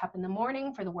hurried cup in the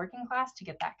morning for the working class to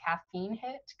get that caffeine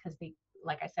hit, because they,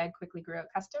 like I said, quickly grew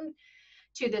accustomed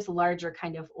to this larger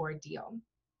kind of ordeal.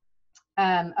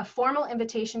 A formal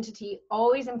invitation to tea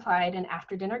always implied an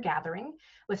after-dinner gathering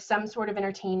with some sort of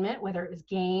entertainment, whether it was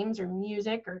games or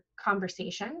music or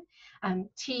conversation.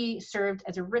 Tea served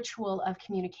as a ritual of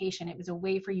communication. It was a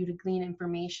way for you to glean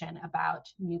information about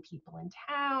new people in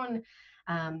town,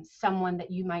 someone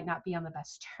that you might not be on the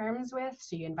best terms with,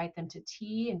 so you invite them to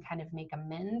tea and kind of make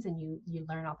amends, and you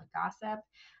learn all the gossip.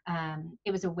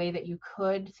 It was a way that you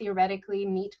could theoretically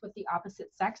meet with the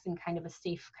opposite sex in kind of a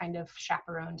safe, kind of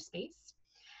chaperoned space.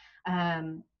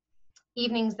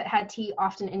 Evenings that had tea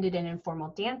often ended in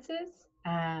informal dances.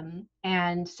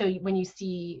 And so when you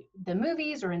see the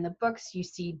movies or in the books, you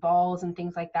see balls and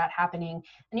things like that happening,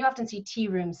 and you often see tea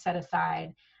rooms set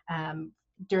aside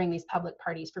during these public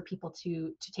parties for people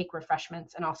to take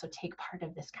refreshments and also take part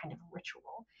of this kind of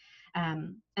ritual.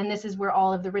 And this is where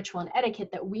all of the ritual and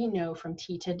etiquette that we know from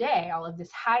tea today, all of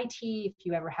this high tea, if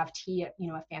you ever have tea at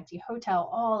a fancy hotel,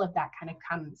 all of that kind of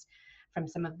comes from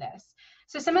some of this.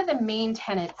 So some of the main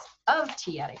tenets of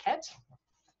tea etiquette,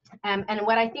 and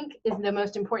what I think is the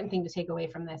most important thing to take away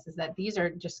from this is that these are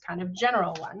just kind of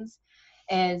general ones,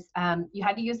 is you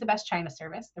had to use the best china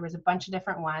service. There was a bunch of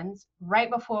different ones. Right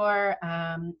before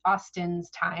Austen's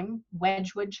time,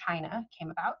 Wedgwood china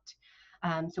came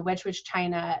about. So Wedgwood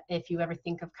china, if you ever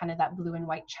think of kind of that blue and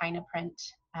white china print,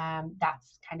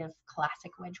 that's kind of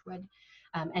classic Wedgwood.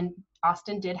 And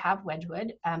Austen did have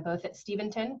Wedgwood, both at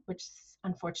Steventon, which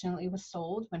unfortunately was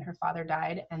sold when her father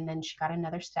died, and then she got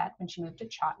another set when she moved to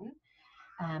Chawton.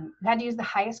 You had to use the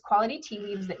highest quality tea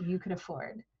leaves that you could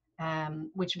afford,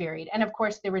 which varied. And of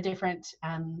course, there were different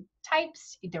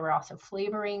types. There were also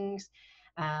flavorings,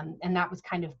 and that was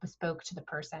kind of bespoke to the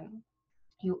person.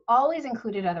 You always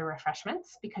included other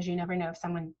refreshments, because you never know if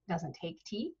someone doesn't take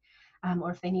tea, or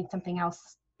if they need something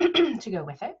else to go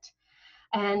with it.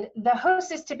 And the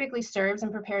hostess typically serves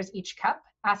and prepares each cup,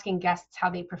 asking guests how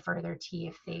they prefer their tea,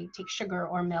 if they take sugar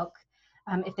or milk,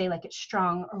 if they like it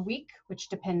strong or weak, which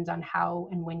depends on how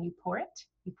and when you pour it.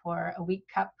 You pour a weak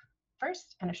cup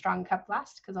first and a strong cup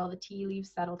last, because all the tea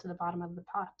leaves settle to the bottom of the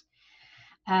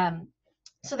pot.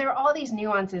 So there are all these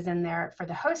nuances in there for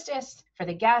the hostess, for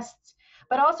the guests,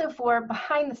 but also for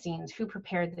behind the scenes, who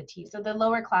prepared the tea. So the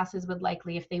lower classes would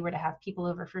likely, if they were to have people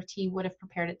over for tea, would have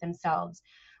prepared it themselves,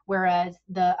 whereas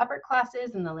the upper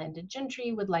classes and the landed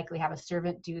gentry would likely have a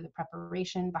servant do the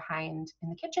preparation behind in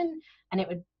the kitchen, and it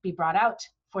would be brought out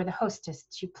for the hostess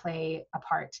to play a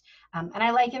part. And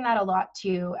I liken that a lot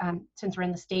to, since we're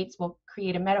in the States, we'll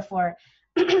create a metaphor,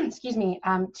 excuse me,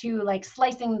 to like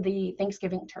slicing the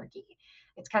Thanksgiving turkey.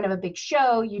 It's kind of a big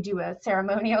show. You do a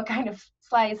ceremonial kind of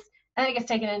slice, and then it gets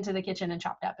taken into the kitchen and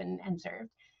chopped up and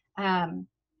served.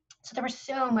 So there was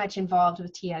so much involved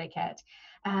with tea etiquette.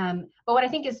 But what I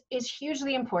think is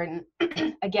hugely important,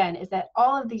 again, is that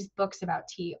all of these books about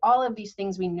tea, all of these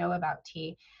things we know about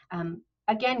tea,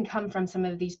 again, come from some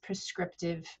of these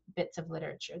prescriptive bits of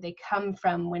literature. They come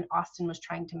from when Austen was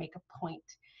trying to make a point.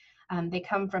 They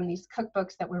come from these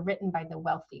cookbooks that were written by the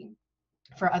wealthy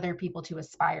for other people to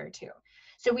aspire to.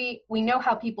 So we know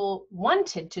how people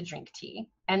wanted to drink tea,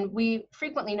 and we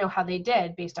frequently know how they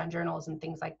did based on journals and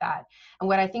things like that. And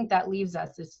what I think that leaves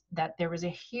us is that there was a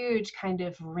huge kind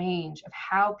of range of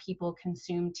how people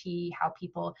consume tea, how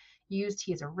people use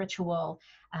tea as a ritual,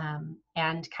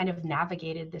 and kind of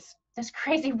navigated this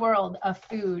crazy world of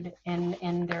food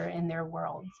in their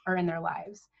worlds or in their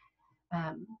lives.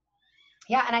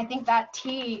 Yeah, and I think that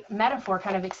tea metaphor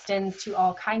kind of extends to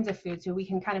all kinds of food. So we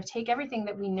can kind of take everything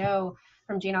that we know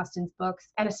from Jane Austen's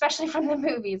books, and especially from the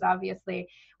movies, obviously,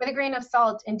 with a grain of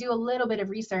salt, and do a little bit of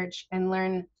research and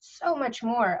learn so much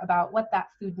more about what that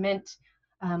food meant,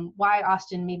 why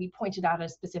Austen maybe pointed out a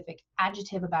specific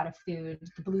adjective about a food,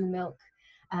 the blue milk,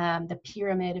 the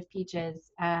pyramid of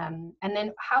peaches, and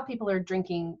then how people are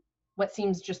drinking what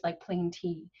seems just like plain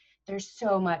tea. There's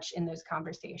so much in those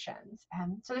conversations.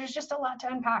 So there's just a lot to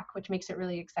unpack, which makes it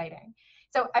really exciting.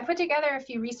 So I put together a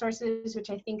few resources,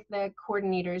 which I think the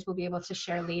coordinators will be able to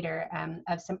share later,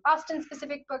 of some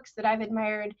Austen-specific books that I've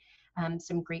admired,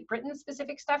 some Great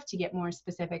Britain-specific stuff to get more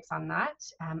specifics on that.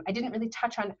 I didn't really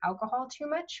touch on alcohol too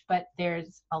much, but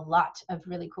there's a lot of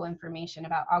really cool information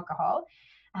about alcohol.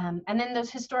 And then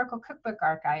those historical cookbook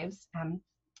archives,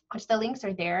 which the links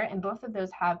are there, and both of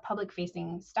those have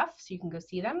public-facing stuff, so you can go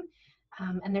see them.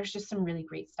 And there's just some really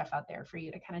great stuff out there for you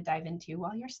to kind of dive into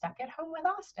while you're stuck at home with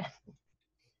Austen.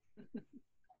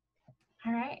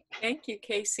 All right. Thank you,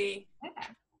 Casey.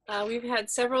 Yeah. We've had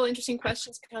several interesting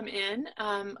questions come in.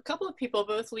 A couple of people,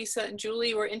 both Lisa and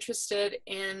Julie, were interested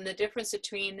in the difference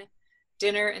between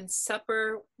dinner and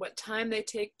supper, what time they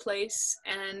take place,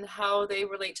 and how they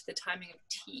relate to the timing of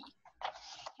tea.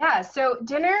 Yeah, so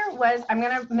dinner was, I'm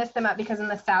going to mess them up because in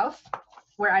the South,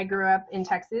 where I grew up in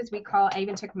Texas, I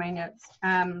even took my notes,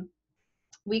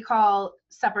 we call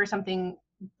supper something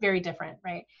very different,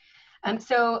 right?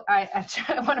 So I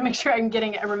want to make sure I'm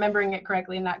remembering it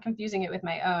correctly and not confusing it with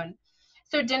my own.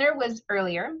 So dinner was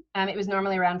earlier. It was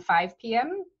normally around 5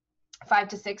 p.m., 5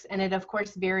 to 6, and it of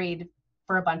course varied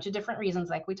for a bunch of different reasons,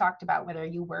 like we talked about, whether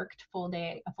you worked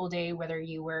a full day, whether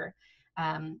you were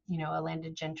a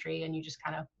landed gentry and you just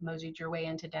kind of moseyed your way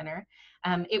into dinner.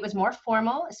 It was more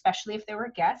formal, especially if there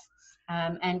were guests,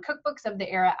 and cookbooks of the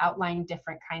era outline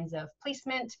different kinds of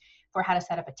placement for how to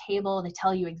set up a table. They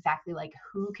tell you exactly like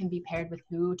who can be paired with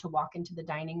who to walk into the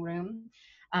dining room,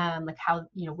 like how,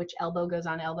 which elbow goes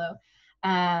on elbow,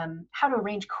 how to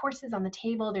arrange courses on the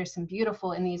table. There's some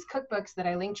beautiful, in these cookbooks that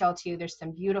I linked y'all to, there's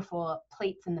some beautiful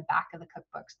plates in the back of the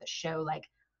cookbooks that show like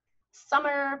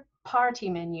summer party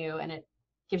menu, and it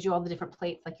gives you all the different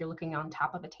plates like you're looking on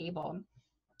top of a table.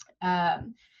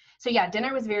 So yeah,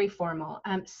 dinner was very formal.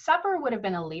 Supper would have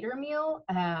been a later meal.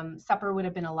 Supper would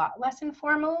have been a lot less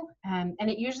informal, and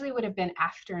it usually would have been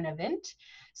after an event.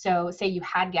 So say you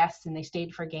had guests and they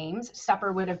stayed for games,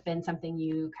 supper would have been something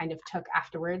you kind of took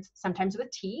afterwards, sometimes with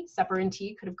tea. Supper and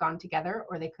tea could have gone together,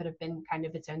 or they could have been kind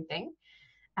of its own thing.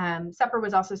 Supper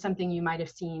was also something you might have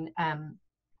seen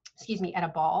at a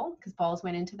ball, because balls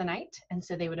went into the night, and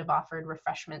so they would have offered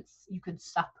refreshments. You could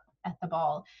sup at the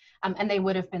ball, and they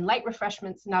would have been light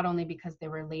refreshments, not only because they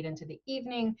were late into the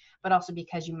evening, but also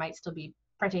because you might still be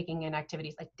partaking in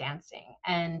activities like dancing.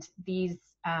 And these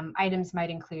items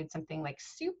might include something like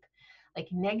soup, like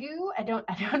negu. I don't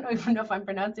even know if I'm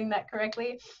pronouncing that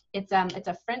correctly. It's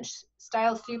a French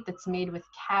style soup that's made with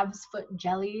calf's foot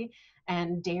jelly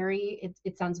and dairy.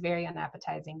 It sounds very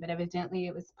unappetizing, but evidently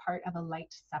it was part of a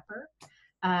light supper,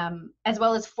 as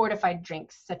well as fortified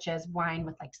drinks such as wine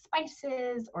with like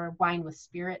spices, or wine with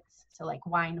spirits. So like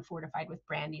wine fortified with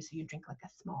brandy, so you drink like a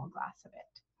small glass of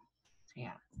it. So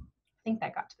yeah, I think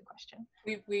that got to the question.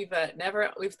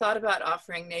 We've thought about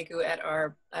offering negu at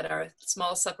our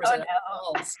small suppers at our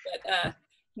balls, but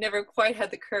never quite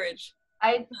had the courage.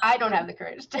 I don't have the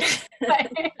courage to.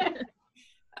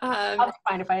 I'll be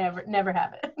fine if I never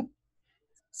have it.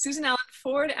 Susan Allen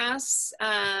Ford asks,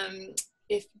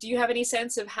 do you have any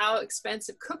sense of how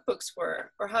expensive cookbooks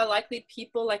were, or how likely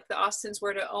people like the Austens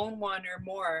were to own one or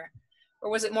more?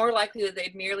 Or was it more likely that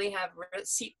they'd merely have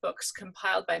receipt books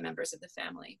compiled by members of the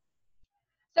family?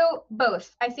 So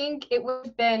both. I think it would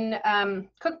have been,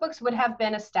 cookbooks would have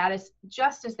been a status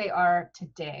just as they are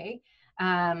today.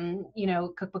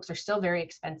 Cookbooks are still very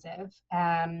expensive.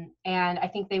 And I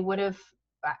think they would have,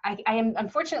 I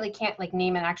unfortunately can't like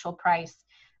name an actual price.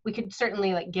 We could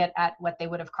certainly like get at what they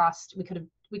would have cost. We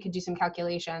could do some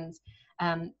calculations,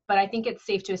 but I think it's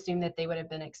safe to assume that they would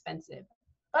have been expensive.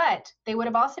 But they would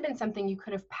have also been something you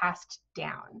could have passed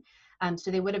down. So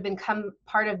they would have become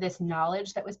part of this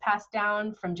knowledge that was passed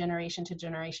down from generation to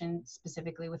generation,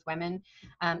 specifically with women,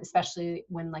 especially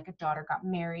when like a daughter got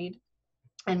married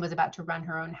and was about to run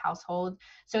her own household.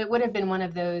 So it would have been one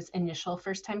of those initial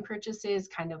first-time purchases,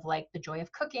 kind of like The Joy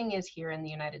of Cooking is here in the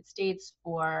United States,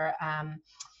 or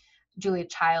Julia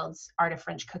Child's Art of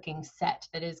French Cooking set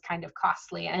that is kind of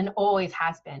costly and always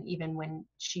has been, even when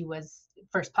she was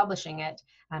first publishing it,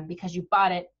 because you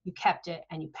bought it, you kept it,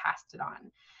 and you passed it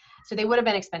on. So they would have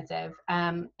been expensive.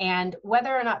 And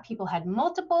whether or not people had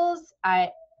multiples,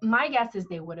 my guess is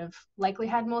they would have likely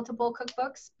had multiple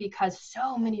cookbooks because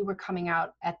so many were coming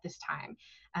out at this time.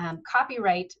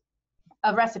 Copyright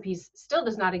of recipes still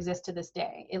does not exist to this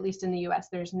day, at least in the US.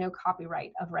 There's no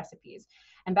copyright of recipes.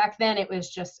 And back then it was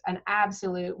just an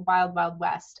absolute wild, wild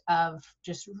west of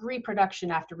just reproduction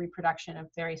after reproduction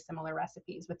of very similar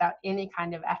recipes without any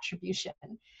kind of attribution.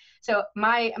 So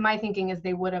my thinking is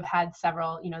they would have had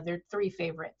several, you know, their 3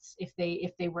 favorites if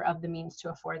they were of the means to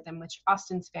afford them, which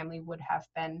Austen's family would have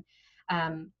been.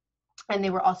 And they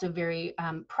were also very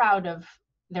proud of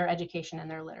their education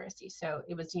and their literacy. So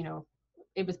it was, you know,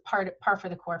 it was par for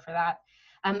the course for that.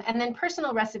 And then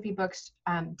personal recipe books,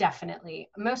 definitely.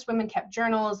 Most women kept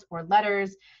journals or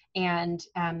letters, and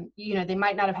you know, they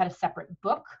might not have had a separate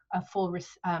book, a full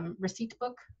receipt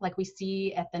book, like we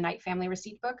see at the Knight family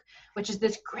receipt book, which is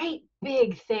this great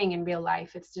big thing in real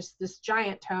life. It's just this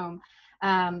giant tome.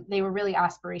 They were really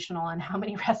aspirational on how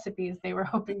many recipes they were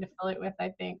hoping to fill it with, I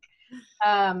think.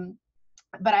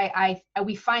 But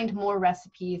we find more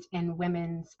recipes in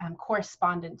women's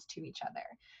correspondence to each other.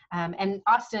 And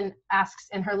Austen asks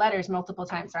in her letters multiple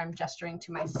times, sorry, I'm gesturing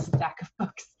to my stack of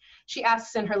books. She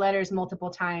asks in her letters multiple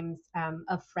times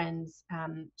of friends.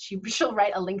 She'll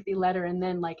write a lengthy letter, and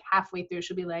then like halfway through,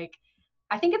 she'll be like,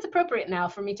 I think it's appropriate now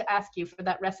for me to ask you for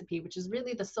that recipe, which is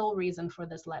really the sole reason for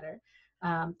this letter.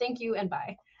 Thank you and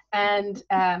bye. And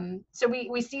so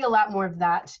we see a lot more of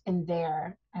that in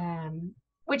there.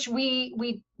 Which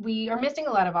we are missing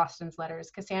a lot of Austen's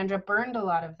letters. Cassandra burned a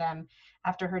lot of them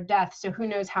after her death. So who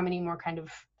knows how many more kind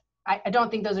of, I don't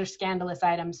think those are scandalous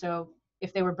items. So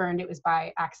if they were burned, it was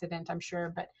by accident, I'm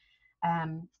sure. But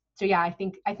so yeah, I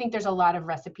think there's a lot of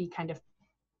recipe kind of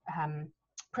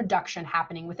production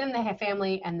happening within the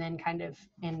family and then kind of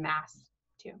en masse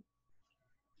too.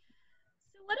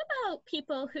 What about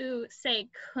people who, say,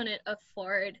 couldn't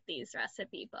afford these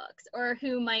recipe books, or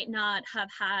who might not have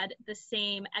had the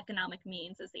same economic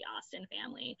means as the Austen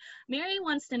family? Mary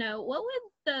wants to know, what would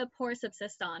the poor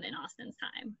subsist on in Austen's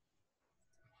time?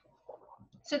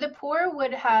 So the poor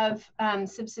would have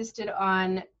subsisted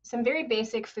on some very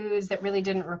basic foods that really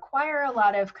didn't require a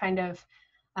lot of kind of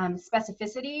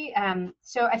specificity.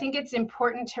 So I think it's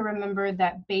important to remember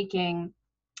that baking,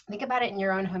 think about it in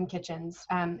your own home kitchens,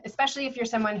 especially if you're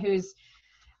someone who's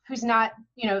not,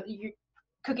 you know,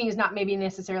 cooking is not maybe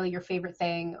necessarily your favorite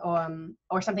thing,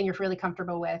 or something you're really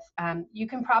comfortable with. You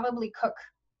can probably cook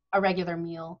a regular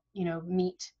meal, you know,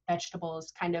 meat,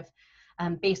 vegetables, kind of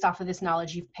based off of this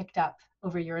knowledge you've picked up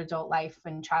over your adult life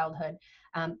and childhood.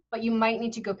 But you might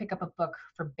need to go pick up a book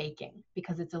for baking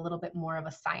because it's a little bit more of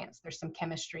a science. There's some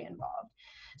chemistry involved.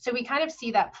 So we kind of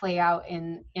see that play out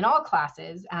in all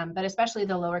classes, but especially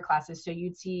the lower classes. So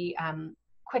you'd see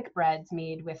quick breads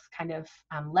made with kind of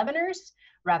leaveners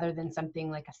rather than something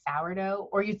like a sourdough,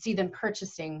 or you'd see them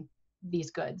purchasing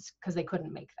these goods because they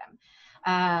couldn't make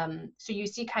them. So you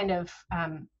see kind of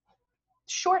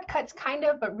shortcuts, kind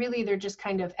of, but really they're just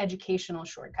kind of educational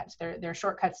shortcuts. They're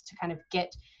shortcuts to kind of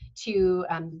get to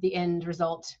the end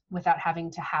result without having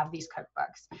to have these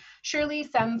cookbooks. Surely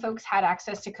some folks had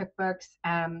access to cookbooks,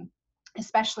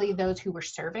 especially those who were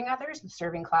serving others. The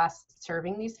serving class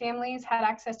serving these families had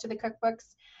access to the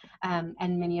cookbooks,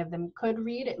 and many of them could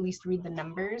read, at least read the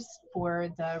numbers for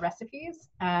the recipes.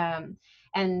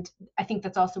 And I think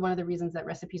that's also one of the reasons that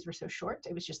recipes were so short.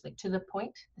 It was just like to the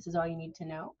point. This is all you need to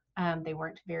know. They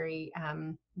weren't very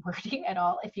wordy at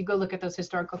all. If you go look at those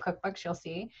historical cookbooks, you'll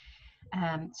see.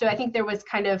 So I think there was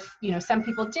kind of, you know, some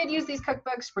people did use these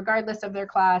cookbooks regardless of their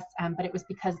class, but it was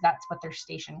because that's what their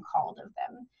station called of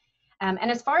them.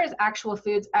 And as far as actual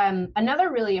foods,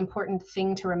 another really important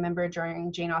thing to remember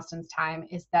during Jane Austen's time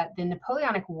is that the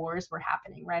Napoleonic Wars were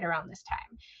happening right around this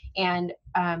time. And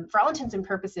for all intents and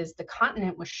purposes, the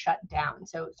continent was shut down.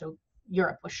 So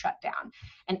Europe was shut down.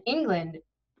 And England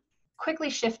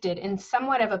quickly shifted in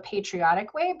somewhat of a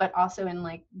patriotic way, but also in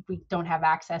like, we don't have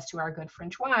access to our good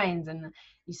French wines and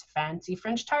these fancy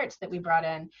French tarts that we brought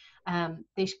in.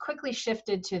 They quickly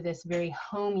shifted to this very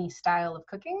homey style of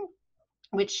cooking,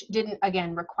 which didn't,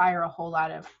 again, require a whole lot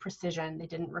of precision. They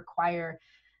didn't require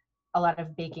a lot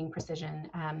of baking precision.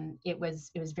 It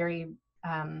was very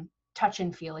touch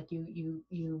and feel, like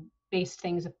you based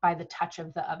things by the touch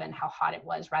of the oven, how hot it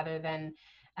was, rather than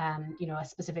you know, a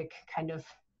specific kind of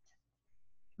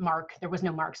mark. There was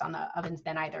no marks on the ovens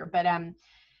then either, but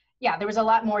yeah, there was a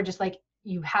lot more just like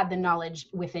you had the knowledge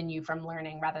within you from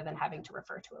learning rather than having to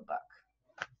refer to a book.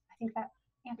 I think that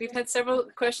answers. We've had several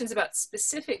questions about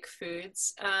specific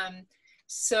foods.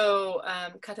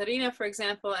 Katarina, for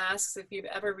example, asks if you've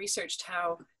ever researched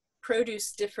how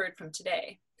produce differed from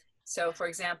today. So, for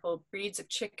example, breeds of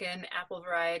chicken, apple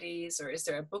varieties, or is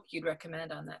there a book you'd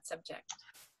recommend on that subject?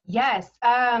 Yes.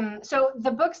 So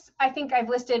the books I think I've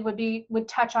listed would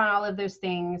touch on all of those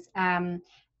things. And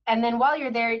then while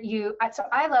you're there, so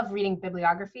I love reading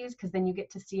bibliographies because then you get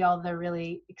to see all the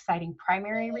really exciting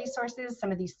primary resources,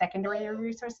 some of these secondary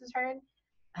resources heard.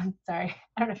 I'm sorry.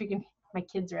 I don't know if you can, my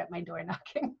kids are at my door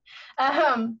knocking.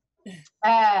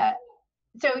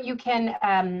 So you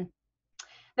can,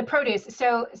 the produce.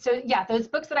 So yeah, those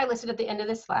books that I listed at the end of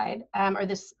this slide, or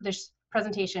this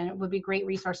presentation would be great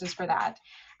resources for that.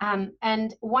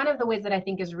 And one of the ways that I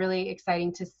think is really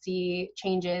exciting to see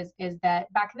changes is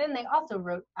that back then they also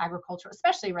wrote agriculture,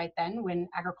 especially right then when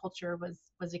agriculture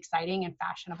was exciting and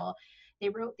fashionable. They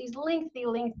wrote these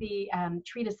lengthy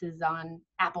treatises on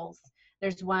apples.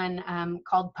 There's one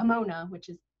called Pomona, which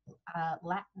is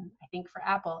Latin, I think, for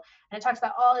apple, and it talks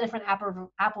about all the different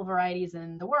apple varieties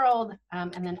in the world,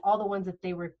 and then all the ones that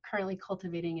they were currently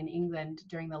cultivating in England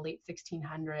during the late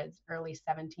 1600s, early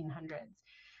 1700s.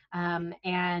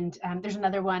 And there's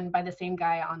another one by the same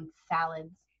guy on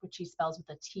salads, which he spells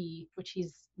with a T, which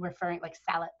he's referring like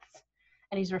salads,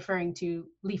 and he's referring to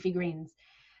leafy greens.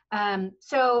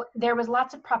 So there was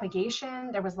lots of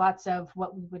propagation. There was lots of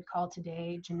what we would call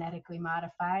today genetically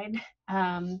modified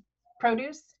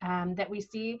produce that we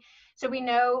see. So we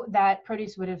know that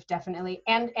produce would have definitely,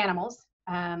 and animals,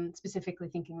 specifically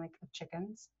thinking like of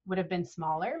chickens, would have been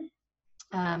smaller.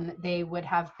 They would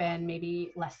have been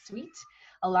maybe less sweet.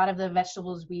 A lot of the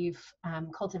vegetables we've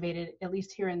cultivated, at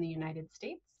least here in the United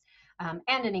States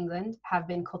and in England, have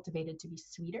been cultivated to be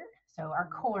sweeter. So our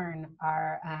corn,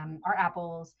 our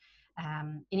apples,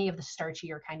 any of the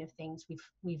starchier kind of things,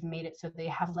 we've made it so they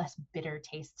have less bitter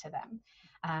taste to them.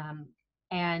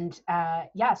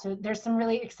 Yeah, so there's some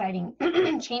really exciting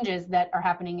changes that are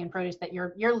happening in produce that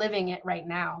you're living it right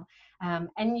now.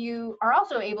 And you are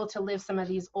also able to live some of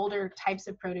these older types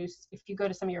of produce. If you go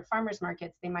to some of your farmers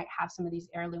markets, they might have some of these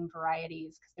heirloom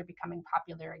varieties because they're becoming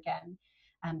popular again,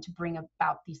 to bring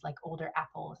about these like older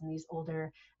apples and these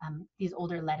older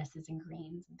lettuces and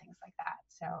greens and things like that.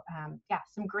 So yeah,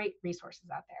 some great resources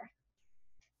out there.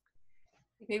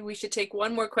 Maybe we should take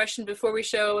one more question before we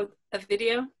show a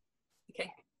video. Okay.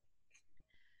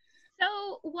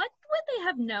 So what would they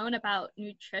have known about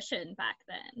nutrition back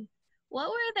then? What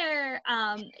were their,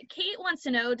 Kate wants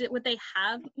to know, would they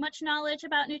have much knowledge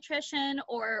about nutrition,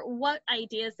 or what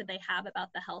ideas did they have about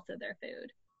the health of their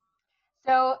food?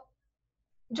 So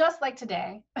just like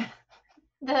today,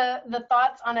 the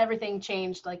thoughts on everything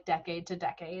changed like decade to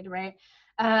decade, right?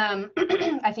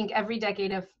 I think every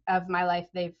decade of my life,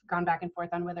 they've gone back and forth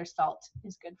on whether salt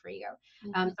is good for you.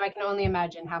 So I can only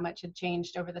imagine how much had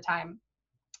changed over the time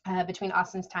between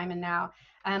Austen's time and now.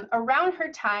 Around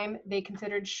her time, they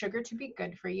considered sugar to be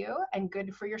good for you and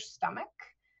good for your stomach,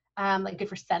 like good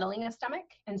for settling a stomach.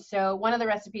 And so one of the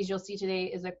recipes you'll see today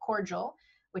is a cordial,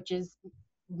 which is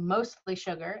mostly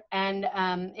sugar, and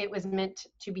it was meant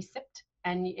to be sipped,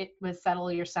 and it would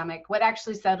settle your stomach. What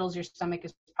actually settles your stomach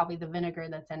is probably the vinegar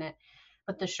that's in it,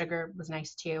 but the sugar was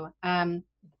nice too. So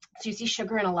you see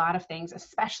sugar in a lot of things,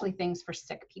 especially things for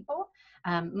sick people.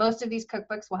 Most of these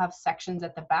cookbooks will have sections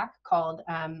at the back called,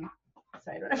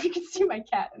 sorry, I don't know if you can see my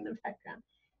cat in the background.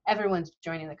 Everyone's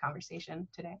joining the conversation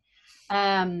today.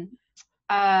 The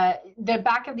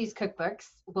back of these cookbooks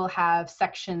will have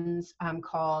sections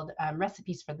called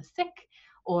recipes for the sick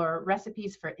or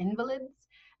recipes for invalids.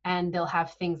 And they'll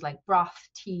have things like broth,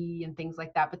 tea, and things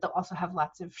like that. But they'll also have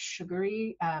lots of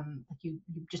sugary, like you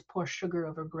just pour sugar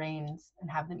over grains and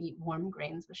have them eat warm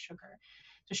grains with sugar.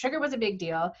 So sugar was a big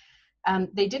deal.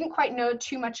 They didn't quite know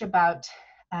too much about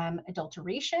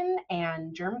adulteration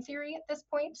and germ theory at this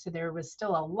point. So there was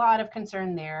still a lot of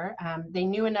concern there. They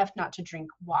knew enough not to drink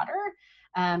water.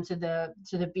 So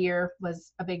the beer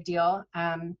was a big deal.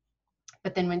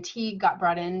 But then when tea got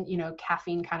brought in,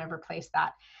 caffeine kind of replaced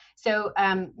that. So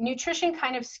nutrition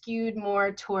kind of skewed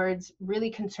more towards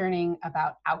really concerning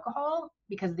about alcohol,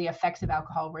 because the effects of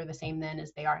alcohol were the same then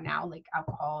as they are now. Like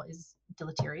alcohol is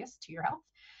deleterious to your health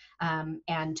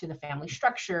and to the family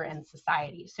structure and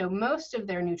society. So most of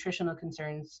their nutritional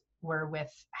concerns were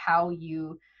with how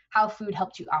food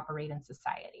helped you operate in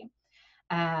society.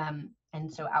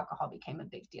 And so alcohol became a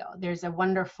big deal. There's a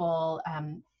wonderful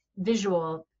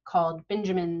visual called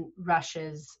Benjamin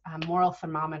Rush's Moral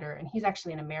Thermometer, and he's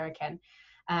actually an American,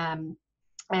 and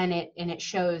it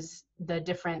shows the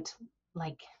different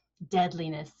like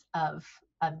deadliness of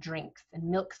drinks, and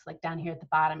milk's like down here at the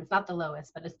bottom. It's not the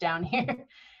lowest, but it's down here,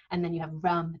 and then you have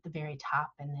rum at the very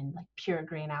top, and then like pure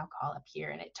grain alcohol up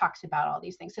here, and it talks about all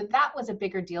these things. So that was a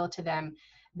bigger deal to them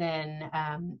than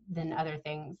other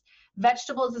things.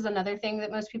 Vegetables is another thing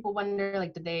that most people wonder,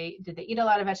 like did they eat a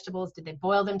lot of vegetables? Did they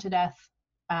boil them to death?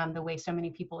 the way so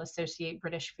many people associate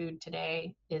British food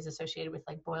today is associated with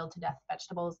like boiled to death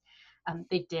vegetables.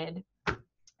 They did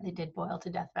boil to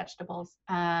death vegetables,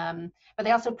 but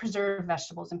they also preserve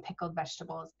vegetables and pickled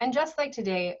vegetables. And just like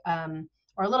today,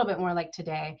 or a little bit more like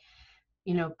today,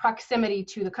 you know, proximity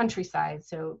to the countryside,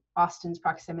 so Austen's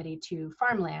proximity to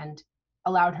farmland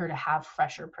allowed her to have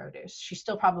fresher produce. She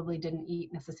still probably didn't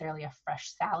eat necessarily a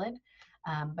fresh salad,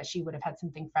 but she would have had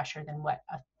something fresher than what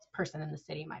a person in the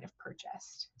city might have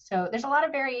purchased. So there's a lot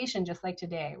of variation just like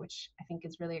today, which I think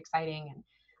is really exciting and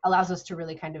allows us to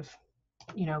really kind of,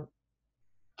 you know,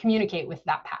 communicate with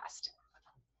that past.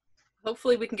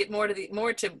 Hopefully we can get more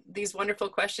to these wonderful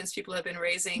questions people have been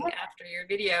raising after your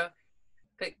video.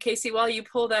 But Casey, while you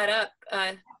pull that up,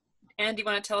 Anne, do you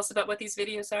want to tell us about what these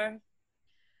videos are?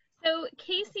 So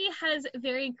Casey has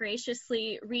very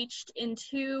graciously reached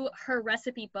into her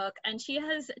recipe book, and she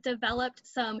has developed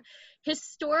some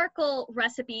historical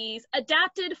recipes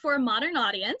adapted for a modern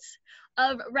audience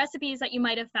of recipes that you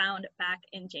might have found back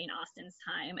in Jane Austen's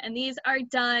time. And these are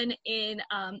done in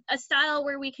a style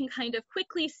where we can kind of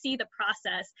quickly see the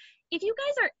process. If you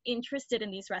guys are interested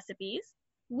in these recipes,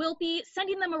 we'll be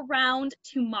sending them around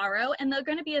tomorrow, and they're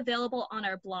going to be available on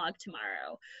our blog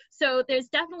tomorrow. So there's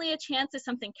definitely a chance if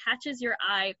something catches your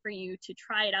eye for you to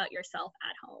try it out yourself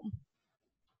at home.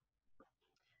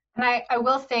 And I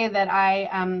will say that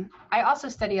I also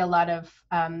study a lot of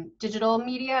digital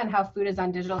media and how food is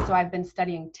on digital. So I've been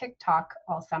studying TikTok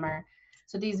all summer.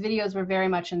 So these videos were very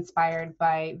much inspired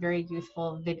by very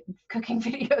youthful cooking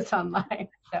videos online.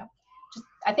 So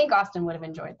I think Austen would have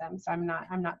enjoyed them. So I'm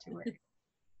not too worried.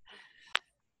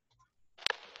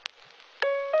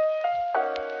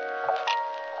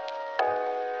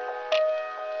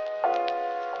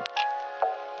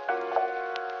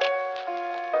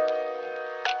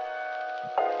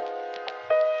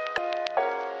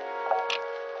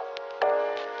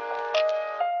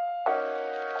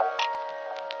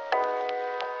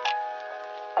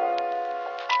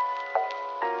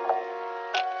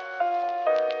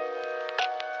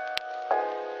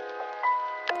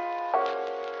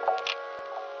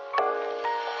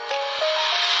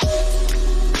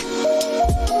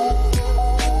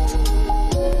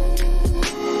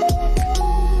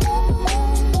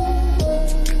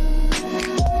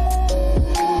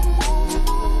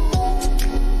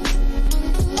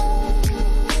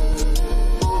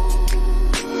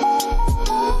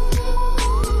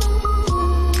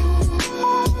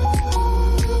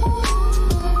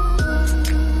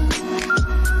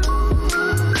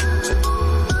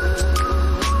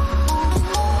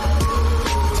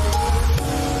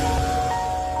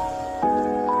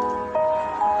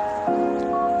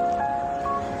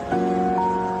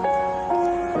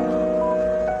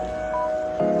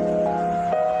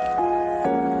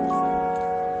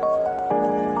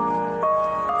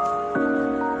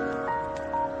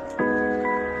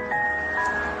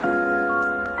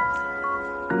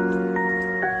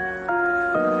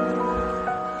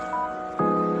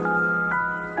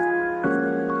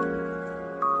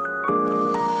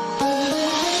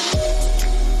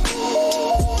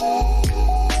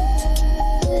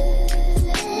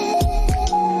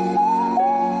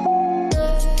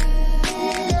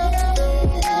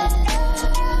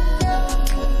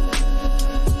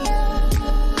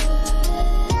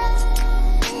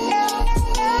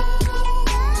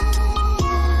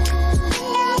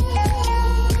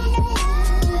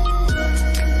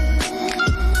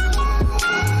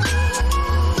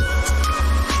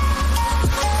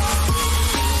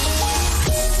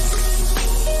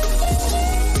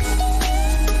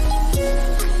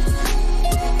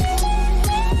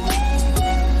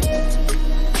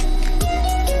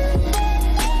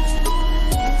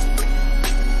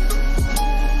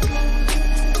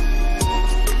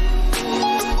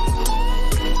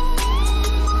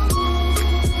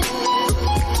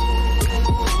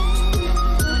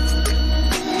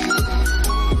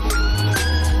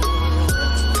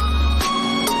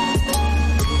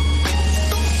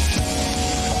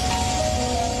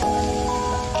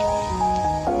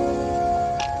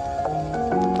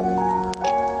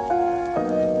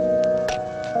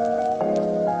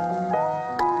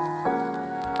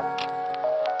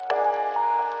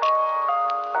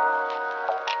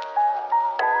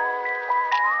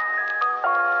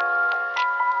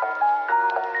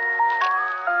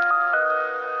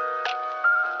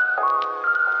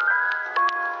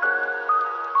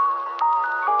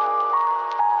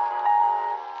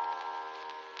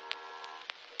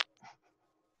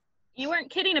 You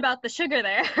weren't kidding about the sugar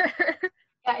there.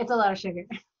 Yeah, it's a lot of sugar.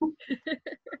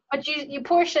 But you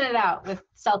portion it out with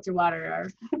seltzer water or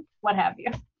what have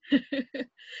you.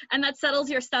 And that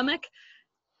settles your stomach?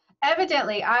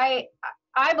 Evidently, I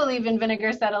believe in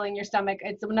vinegar settling your stomach.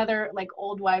 It's another like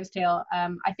old wives' tale.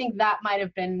 I think that might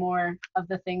have been more of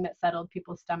the thing that settled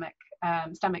people's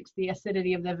stomachs, the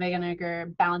acidity of the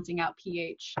vinegar balancing out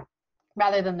pH,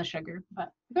 rather than the sugar. But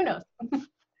who knows?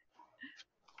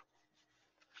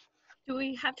 Do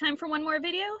we have time for one more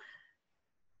video?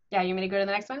 Yeah, you want me to go to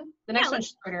the next one? The next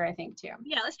one's shorter, I think, too.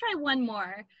 Yeah, let's try one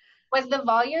more. Was the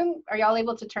volume, are y'all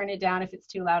able to turn it down if it's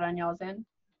too loud on y'all's end?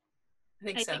 I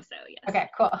think so, yes. Okay,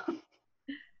 cool.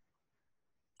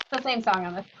 It's the same song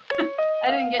on this.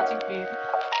 I didn't get too cute.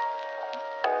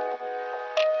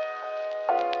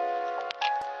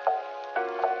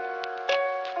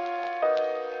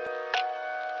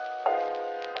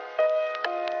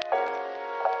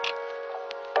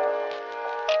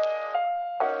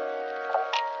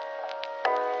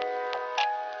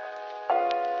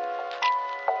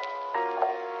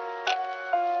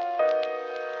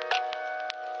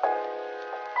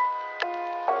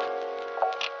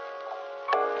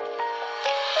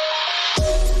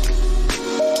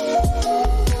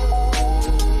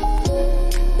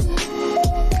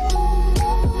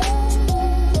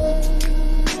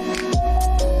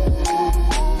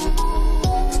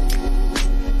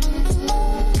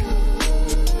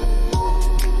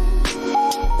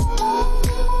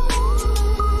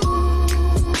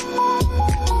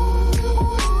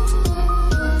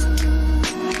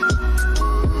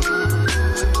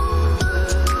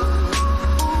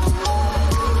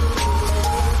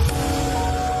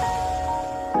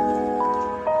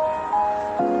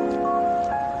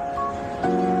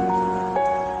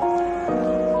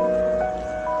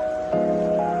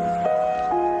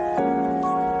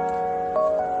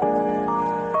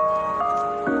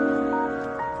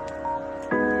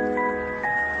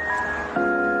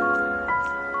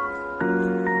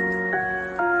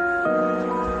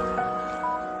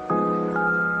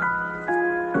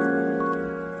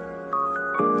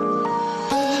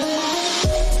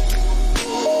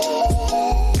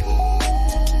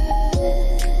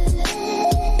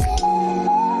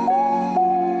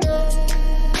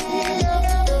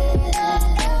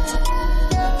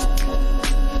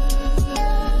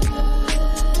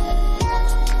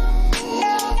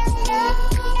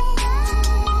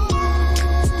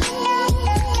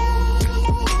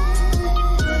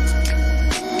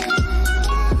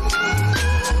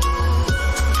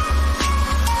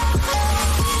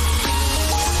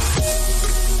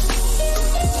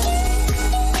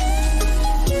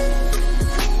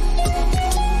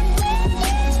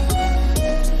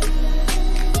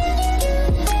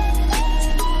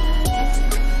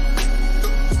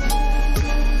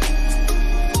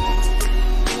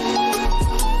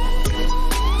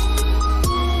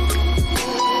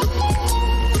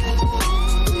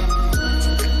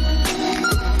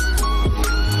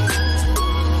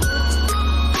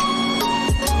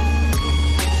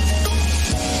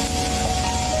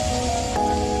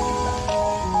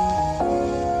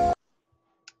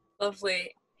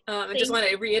 Lovely. I just want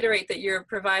to reiterate that you're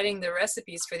providing the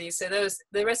recipes for these. So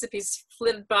the recipes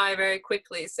flew by very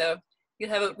quickly. So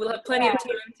we'll have plenty of time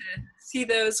to see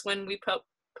those when we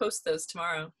post those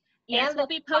tomorrow. Yes, we'll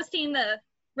be posting the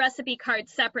recipe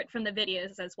cards separate from the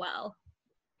videos as well.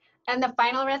 And the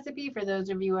final recipe, for those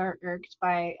of you who are irked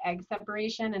by egg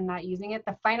separation and not using it,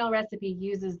 the final recipe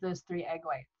uses those 3 egg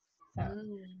whites.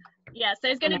 So. Yes,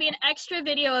 there's going to be an extra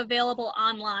video available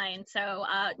online. So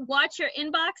watch your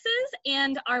inboxes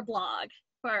and our blog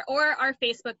or our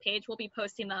Facebook page. We'll be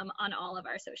posting them on all of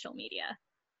our social media.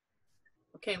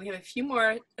 Okay, we have a few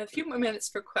more minutes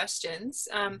for questions.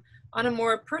 On a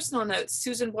more personal note,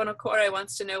 Susan Buonocore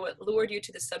wants to know what lured you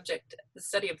to the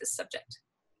study of this subject.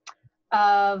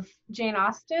 Of Jane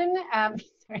Austen,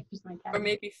 sorry, my cat. Or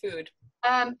maybe food.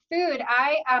 Food.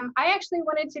 I actually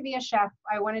wanted to be a chef.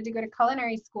 I wanted to go to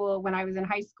culinary school when I was in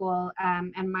high school,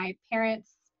 and my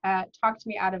parents talked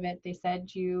me out of it. They said,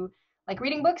 you like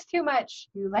reading books too much.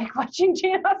 You like watching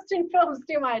Jane Austen films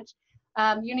too much.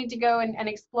 You need to go and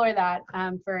explore that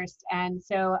first. And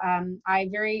so I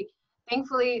very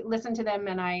thankfully listened to them,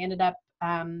 and I ended up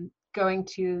going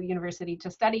to university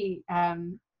to study,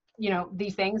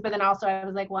 these things. But then also I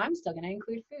was like, well, I'm still going to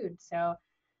include food. So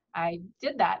I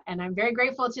did that, and I'm very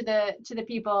grateful to the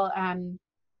people.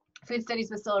 Food studies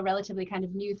was still a relatively kind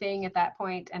of new thing at that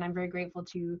point, and I'm very grateful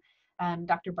to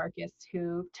Dr. Barkus,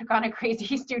 who took on a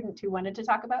crazy student who wanted to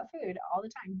talk about food all the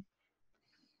time.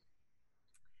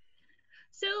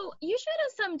 So you showed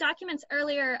us some documents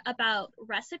earlier about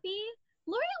recipe.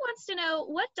 Lori wants to know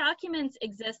what documents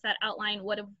exist that outline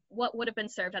what would have been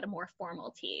served at a more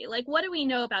formal tea. Like, what do we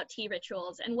know about tea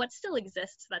rituals, and what still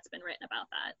exists that's been written about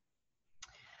that?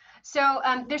 So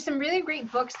there's some really great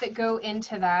books that go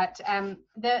into that.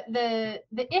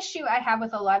 The issue I have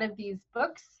with a lot of these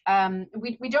books,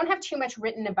 we don't have too much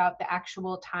written about the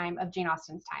actual time of Jane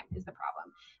Austen's time is the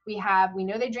problem. We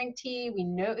know they drank tea, we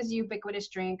know it was a ubiquitous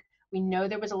drink, we know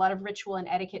there was a lot of ritual and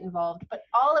etiquette involved, but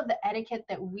all of the etiquette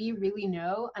that we really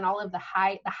know and all of the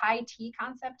high tea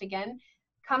concept, again,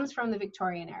 comes from the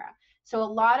Victorian era. So a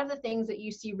lot of the things that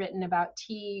you see written about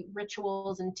tea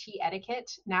rituals and tea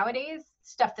etiquette nowadays,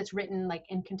 stuff that's written like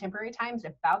in contemporary times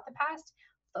about the past,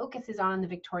 focuses on the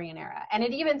Victorian era. And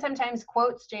it even sometimes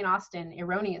quotes Jane Austen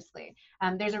erroneously.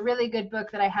 There's a really good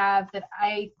book that I have that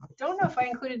I don't know if I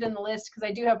included in the list because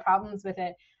I do have problems with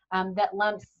it, that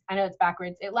lumps, I know it's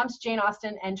backwards, it lumps Jane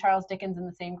Austen and Charles Dickens in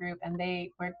the same group, and they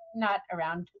were not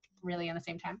around really in the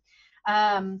same time.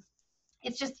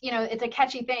 It's just, it's a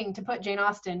catchy thing to put Jane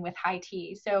Austen with high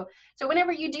tea. So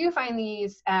whenever you do find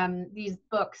these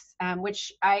books,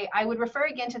 which I would refer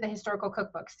again to the historical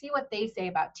cookbooks, see what they say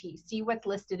about tea, see what's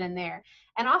listed in there.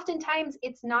 And oftentimes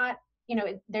it's not,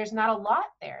 there's not a lot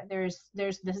there. There's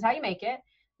this is how you make it,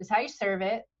 this is how you serve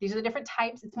it, these are the different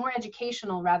types. It's more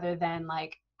educational rather than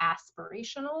like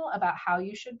aspirational about how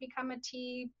you should become a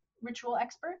tea ritual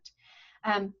expert.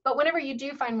 But whenever you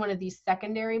do find one of these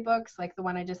secondary books, like the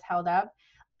one I just held up,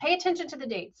 pay attention to the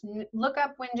dates. Look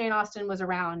up when Jane Austen was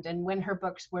around and when her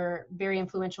books were very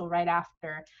influential right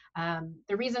after.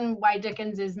 The reason why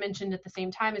Dickens is mentioned at the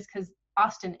same time is because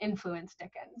Austen influenced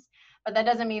Dickens. But that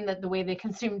doesn't mean that the way they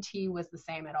consumed tea was the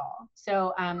same at all.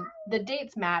 So the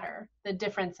dates matter. The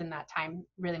difference in that time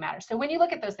really matters. So when you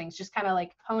look at those things, just kind of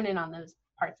like hone in on those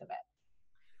parts of it.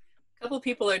 A couple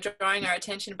people are drawing our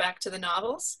attention back to the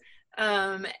novels.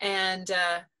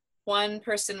 One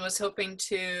person was hoping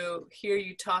to hear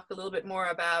you talk a little bit more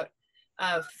about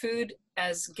food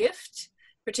as gift,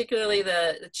 particularly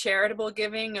the charitable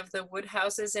giving of the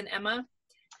Woodhouses and Emma.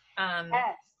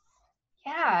 Yes.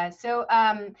 Yeah. So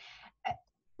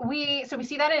we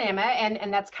see that in Emma,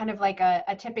 and that's kind of like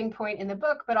a tipping point in the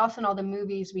book, but also in all the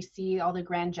movies we see all the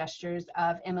grand gestures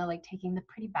of Emma, like taking the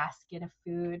pretty basket of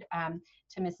food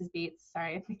to Mrs. Bates.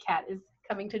 Sorry, the cat is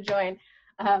coming to join.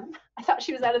 I thought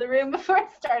she was out of the room before I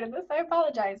started this. I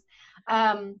apologize.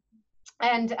 So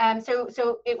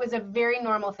it was a very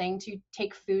normal thing to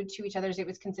take food to each other's. It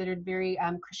was considered very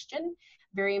Christian,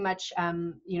 very much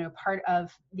part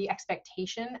of the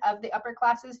expectation of the upper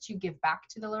classes to give back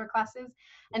to the lower classes,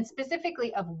 and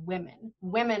specifically of women.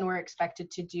 Women were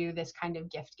expected to do this kind of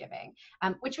gift giving,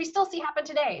 which we still see happen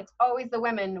today. It's always the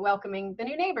women welcoming the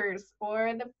new neighbors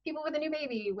or the people with a new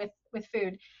baby with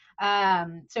food.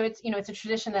 So it's a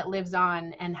tradition that lives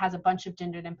on and has a bunch of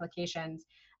gendered implications.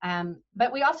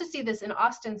 But we also see this in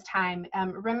Austen's time.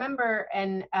 Remember,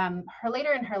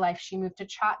 later in her life, she moved to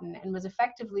Chawton and was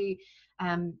effectively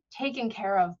taken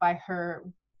care of by her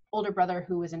older brother,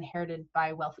 who was inherited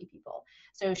by wealthy people.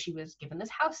 So she was given this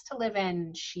house to live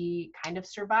in. She kind of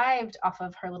survived off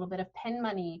of her little bit of pen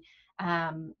money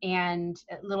and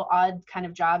little odd kind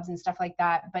of jobs and stuff like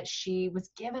that. But she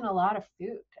was given a lot of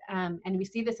food. And we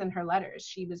see this in her letters.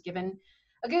 She was given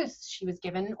a goose, she was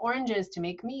given oranges to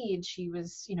make mead, she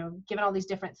was given all these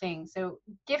different things. So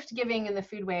gift giving in the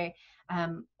food way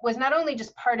was not only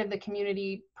just part of the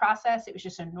community process, it was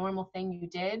just a normal thing you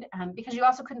did, because you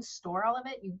also couldn't store all of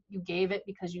it. You gave it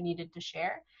because you needed to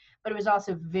share, but it was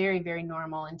also very, very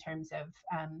normal in terms of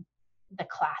the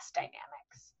class dynamics.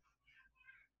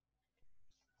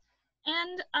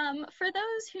 And for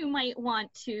those who might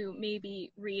want to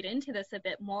maybe read into this a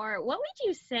bit more, what would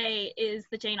you say is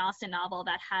the Jane Austen novel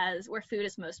that has where food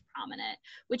is most prominent?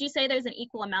 Would you say there's an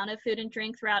equal amount of food and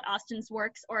drink throughout Austen's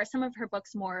works, or are some of her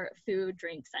books more food,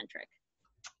 drink centric?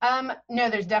 No,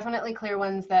 there's definitely clear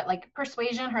ones that, like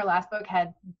Persuasion, her last book,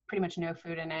 had pretty much no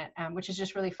food in it, which is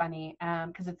just really funny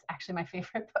because it's actually my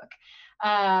favorite book.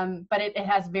 But it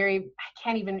has I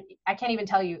can't even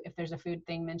tell you if there's a food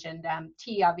thing mentioned.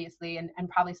 Tea, obviously, and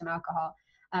probably some alcohol.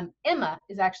 Emma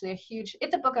is actually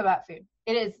it's a book about food.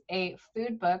 It is a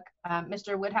food book.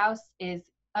 Mr. Woodhouse is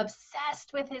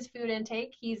obsessed with his food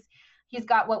intake. He's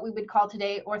got what we would call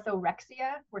today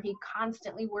orthorexia, where he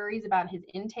constantly worries about his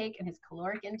intake and his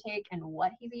caloric intake and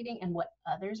what he's eating and what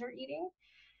others are eating.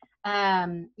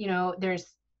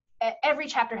 There's every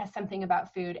chapter has something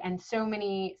about food, and so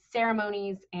many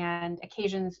ceremonies and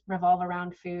occasions revolve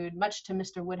around food, much to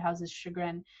Mr. Woodhouse's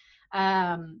chagrin.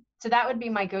 So that would be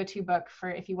my go-to book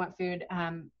for if you want food.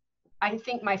 I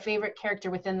think my favorite character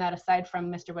within that, aside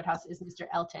from Mr. Woodhouse, is Mr.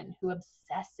 Elton, who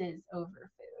obsesses over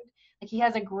food. Like, he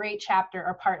has a great chapter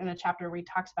or part in a chapter where he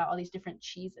talks about all these different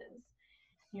cheeses. And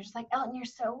you're just like, Elton, you're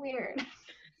so weird.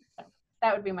 So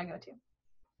that would be my go-to.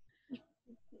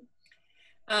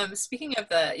 Speaking of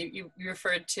you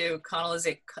referred to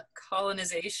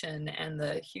colonization and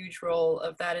the huge role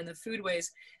of that in the foodways.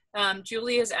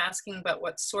 Julie is asking about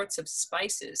what sorts of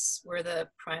spices were the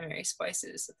primary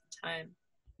spices at the time.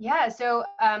 Yeah, so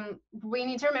we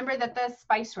need to remember that the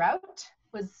spice route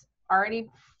was already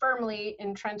firmly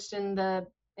entrenched in the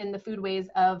foodways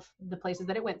of the places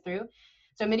that it went through.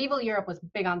 So medieval Europe was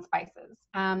big on spices.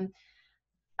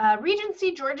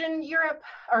 Regency Georgian Europe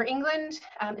or England,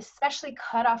 especially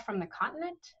cut off from the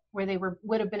continent where they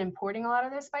would have been importing a lot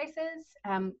of those spices,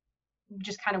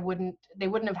 just kind of wouldn't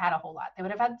have had a whole lot. They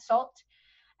would have had salt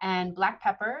and black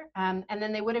pepper, and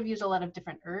then they would have used a lot of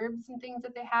different herbs and things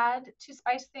that they had to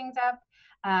spice things up.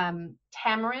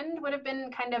 Tamarind would have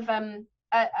been kind of,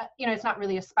 it's not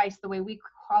really a spice the way we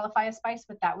qualify a spice,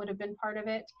 but that would have been part of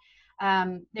it.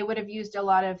 They would have used a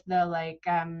lot of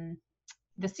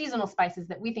the seasonal spices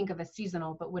that we think of as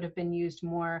seasonal, but would have been used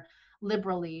more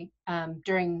liberally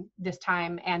during this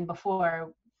time and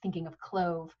before, thinking of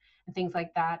clove and things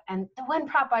like that. And the one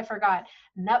prop I forgot,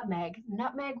 nutmeg.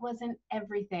 Nutmeg wasn't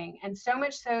everything. And so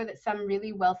much so that some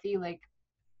really wealthy,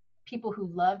 people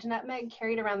who loved nutmeg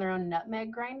carried around their own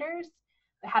nutmeg grinders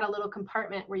that had a little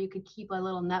compartment where you could keep a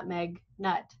little nutmeg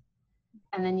nut.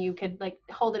 And then you could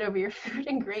hold it over your food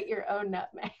and grate your own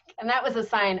nutmeg. And that was a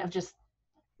sign of just,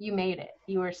 you made it.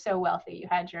 You were so wealthy. You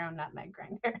had your own nutmeg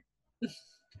grinder.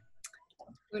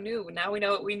 Who knew? Now we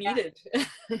know what we needed.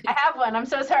 I have one. I'm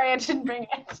so sorry I didn't bring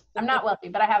it. I'm not wealthy,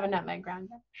 but I have a nutmeg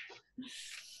grinder. Why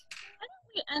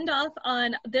don't we end off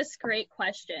on this great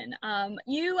question?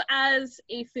 You as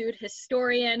a food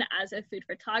historian, as a food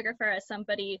photographer, as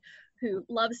somebody who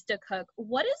loves to cook,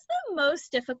 what is the most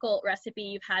difficult recipe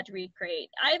you've had to recreate,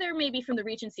 either maybe from the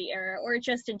Regency era or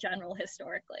just in general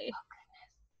historically?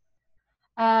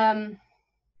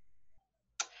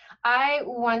 I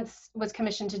once was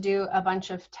commissioned to do a bunch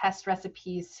of test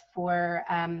recipes for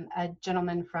a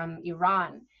gentleman from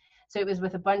Iran. So it was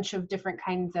with a bunch of different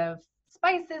kinds of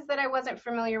spices that I wasn't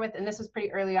familiar with, and this was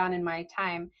pretty early on in my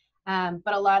time,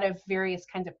 but a lot of various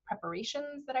kinds of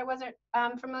preparations that I wasn't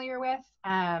familiar with,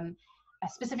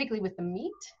 specifically with the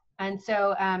meat. And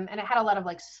so, and it had a lot of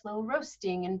slow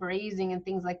roasting and braising and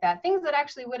things like that, things that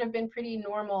actually would have been pretty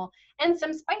normal, and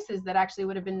some spices that actually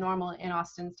would have been normal in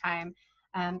Austen's time.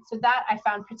 So that I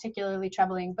found particularly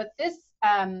troubling. But this,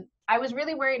 I was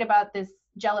really worried about this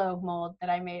Jell-O mold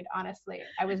that I made, honestly.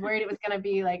 I was worried it was going to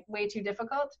be way too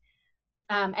difficult.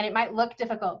 And it might look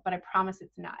difficult, but I promise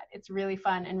it's not. It's really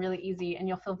fun and really easy, and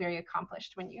you'll feel very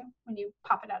accomplished when you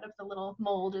pop it out of the little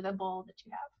mold or the bowl that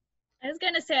you have. I was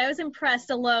going to say, I was impressed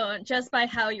alone just by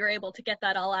how you're able to get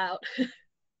that all out.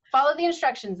 Follow the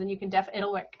instructions and you can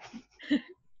it'll work.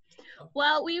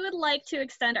 Well, we would like to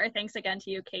extend our thanks again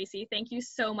to you, Casey. Thank you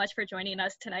so much for joining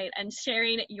us tonight and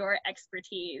sharing your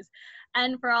expertise.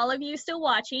 And for all of you still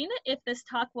watching, if this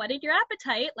talk whetted your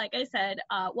appetite, like I said,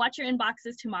 watch your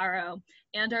inboxes tomorrow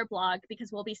and our blog,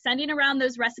 because we'll be sending around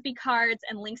those recipe cards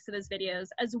and links to those videos,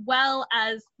 as well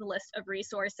as the list of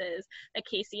resources that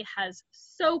Casey has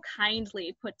so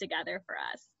kindly put together for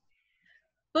us.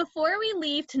 Before we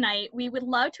leave tonight, we would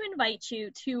love to invite you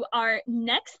to our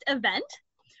next event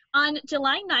on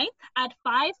July 9th at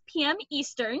 5 p.m.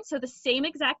 Eastern, so the same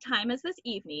exact time as this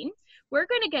evening. We're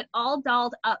going to get all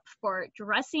dolled up for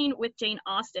Dressing with Jane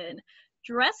Austen.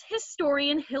 Dress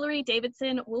historian Hilary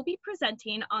Davidson will be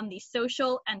presenting on the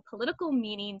social and political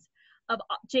meanings of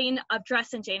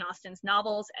dress in Jane Austen's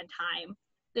novels and time.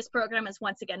 This program is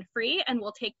once again free and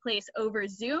will take place over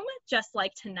Zoom, just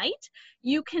like tonight.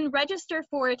 You can register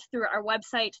for it through our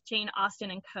website,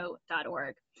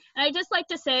 janeaustenandco.org. And I'd just like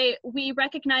to say, we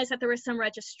recognize that there were some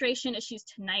registration issues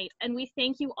tonight, and we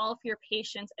thank you all for your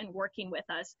patience and working with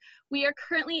us. We are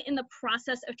currently in the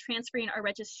process of transferring our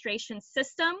registration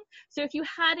system. So if you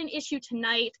had an issue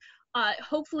tonight,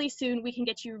 hopefully soon we can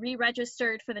get you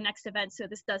re-registered for the next event so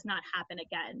this does not happen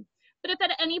again. But if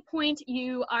at any point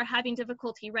you are having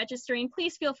difficulty registering,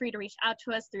 please feel free to reach out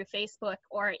to us through Facebook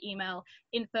or email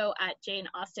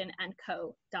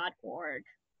info@janeaustenandco.org.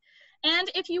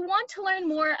 And if you want to learn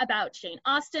more about Jane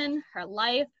Austen, her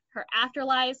life, her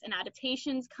afterlives, and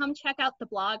adaptations, come check out the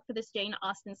blog for this Jane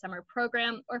Austen summer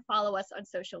program or follow us on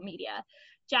social media.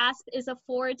 JASP is a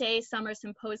 4-day summer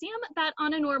symposium that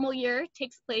on a normal year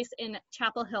takes place in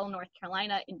Chapel Hill, North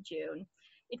Carolina in June.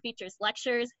 It features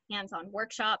lectures, hands-on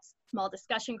workshops, small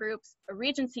discussion groups, a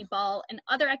Regency ball, and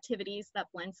other activities that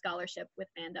blend scholarship with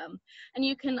fandom. And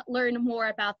you can learn more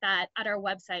about that at our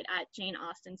website at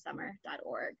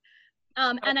janeaustensummer.org.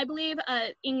 And I believe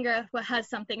Inga has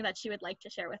something that she would like to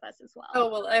share with us as well. Oh,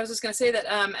 well, I was just going to say that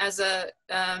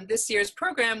this year's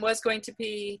program was going to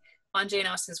be on Jane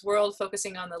Austen's world,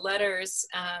 focusing on the letters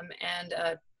and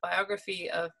a biography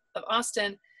of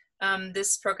Austen.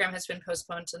 This program has been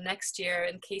postponed till next year,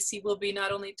 and KC will be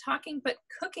not only talking but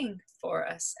cooking for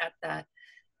us at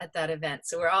that event.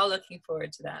 So we're all looking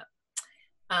forward to that.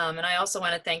 And I also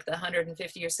want to thank the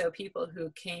 150 or so people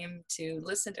who came to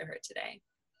listen to her today.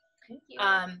 Thank you.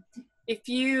 If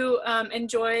you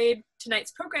enjoyed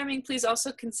tonight's programming, please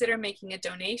also consider making a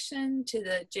donation to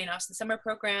the Jane Austen Summer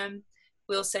Program.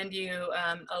 We'll send you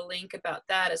a link about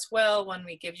that as well when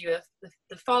we give you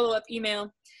the follow-up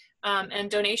email. And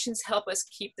donations help us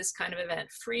keep this kind of event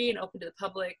free and open to the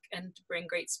public, and to bring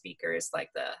great speakers like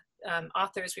the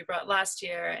authors we brought last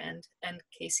year and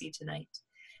KC tonight.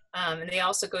 And they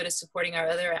also go to supporting our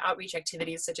other outreach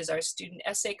activities, such as our student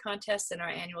essay contests and our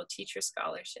annual teacher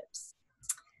scholarships.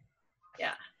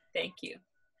 Yeah, thank you.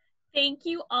 Thank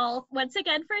you all once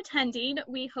again for attending.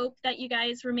 We hope that you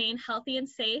guys remain healthy and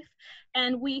safe,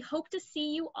 and we hope to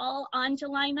see you all on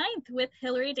July 9th with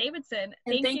Hillary Davidson.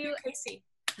 And thank you, Casey.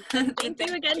 Thank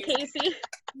you again, Casey.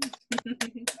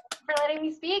 For letting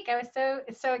me speak. I was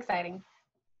so exciting.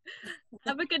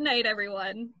 Have a good night,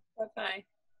 everyone. Bye-bye.